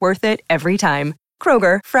Kroger worth it every time.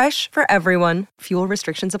 Kroger, fresh for everyone. Fuel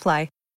restrictions apply.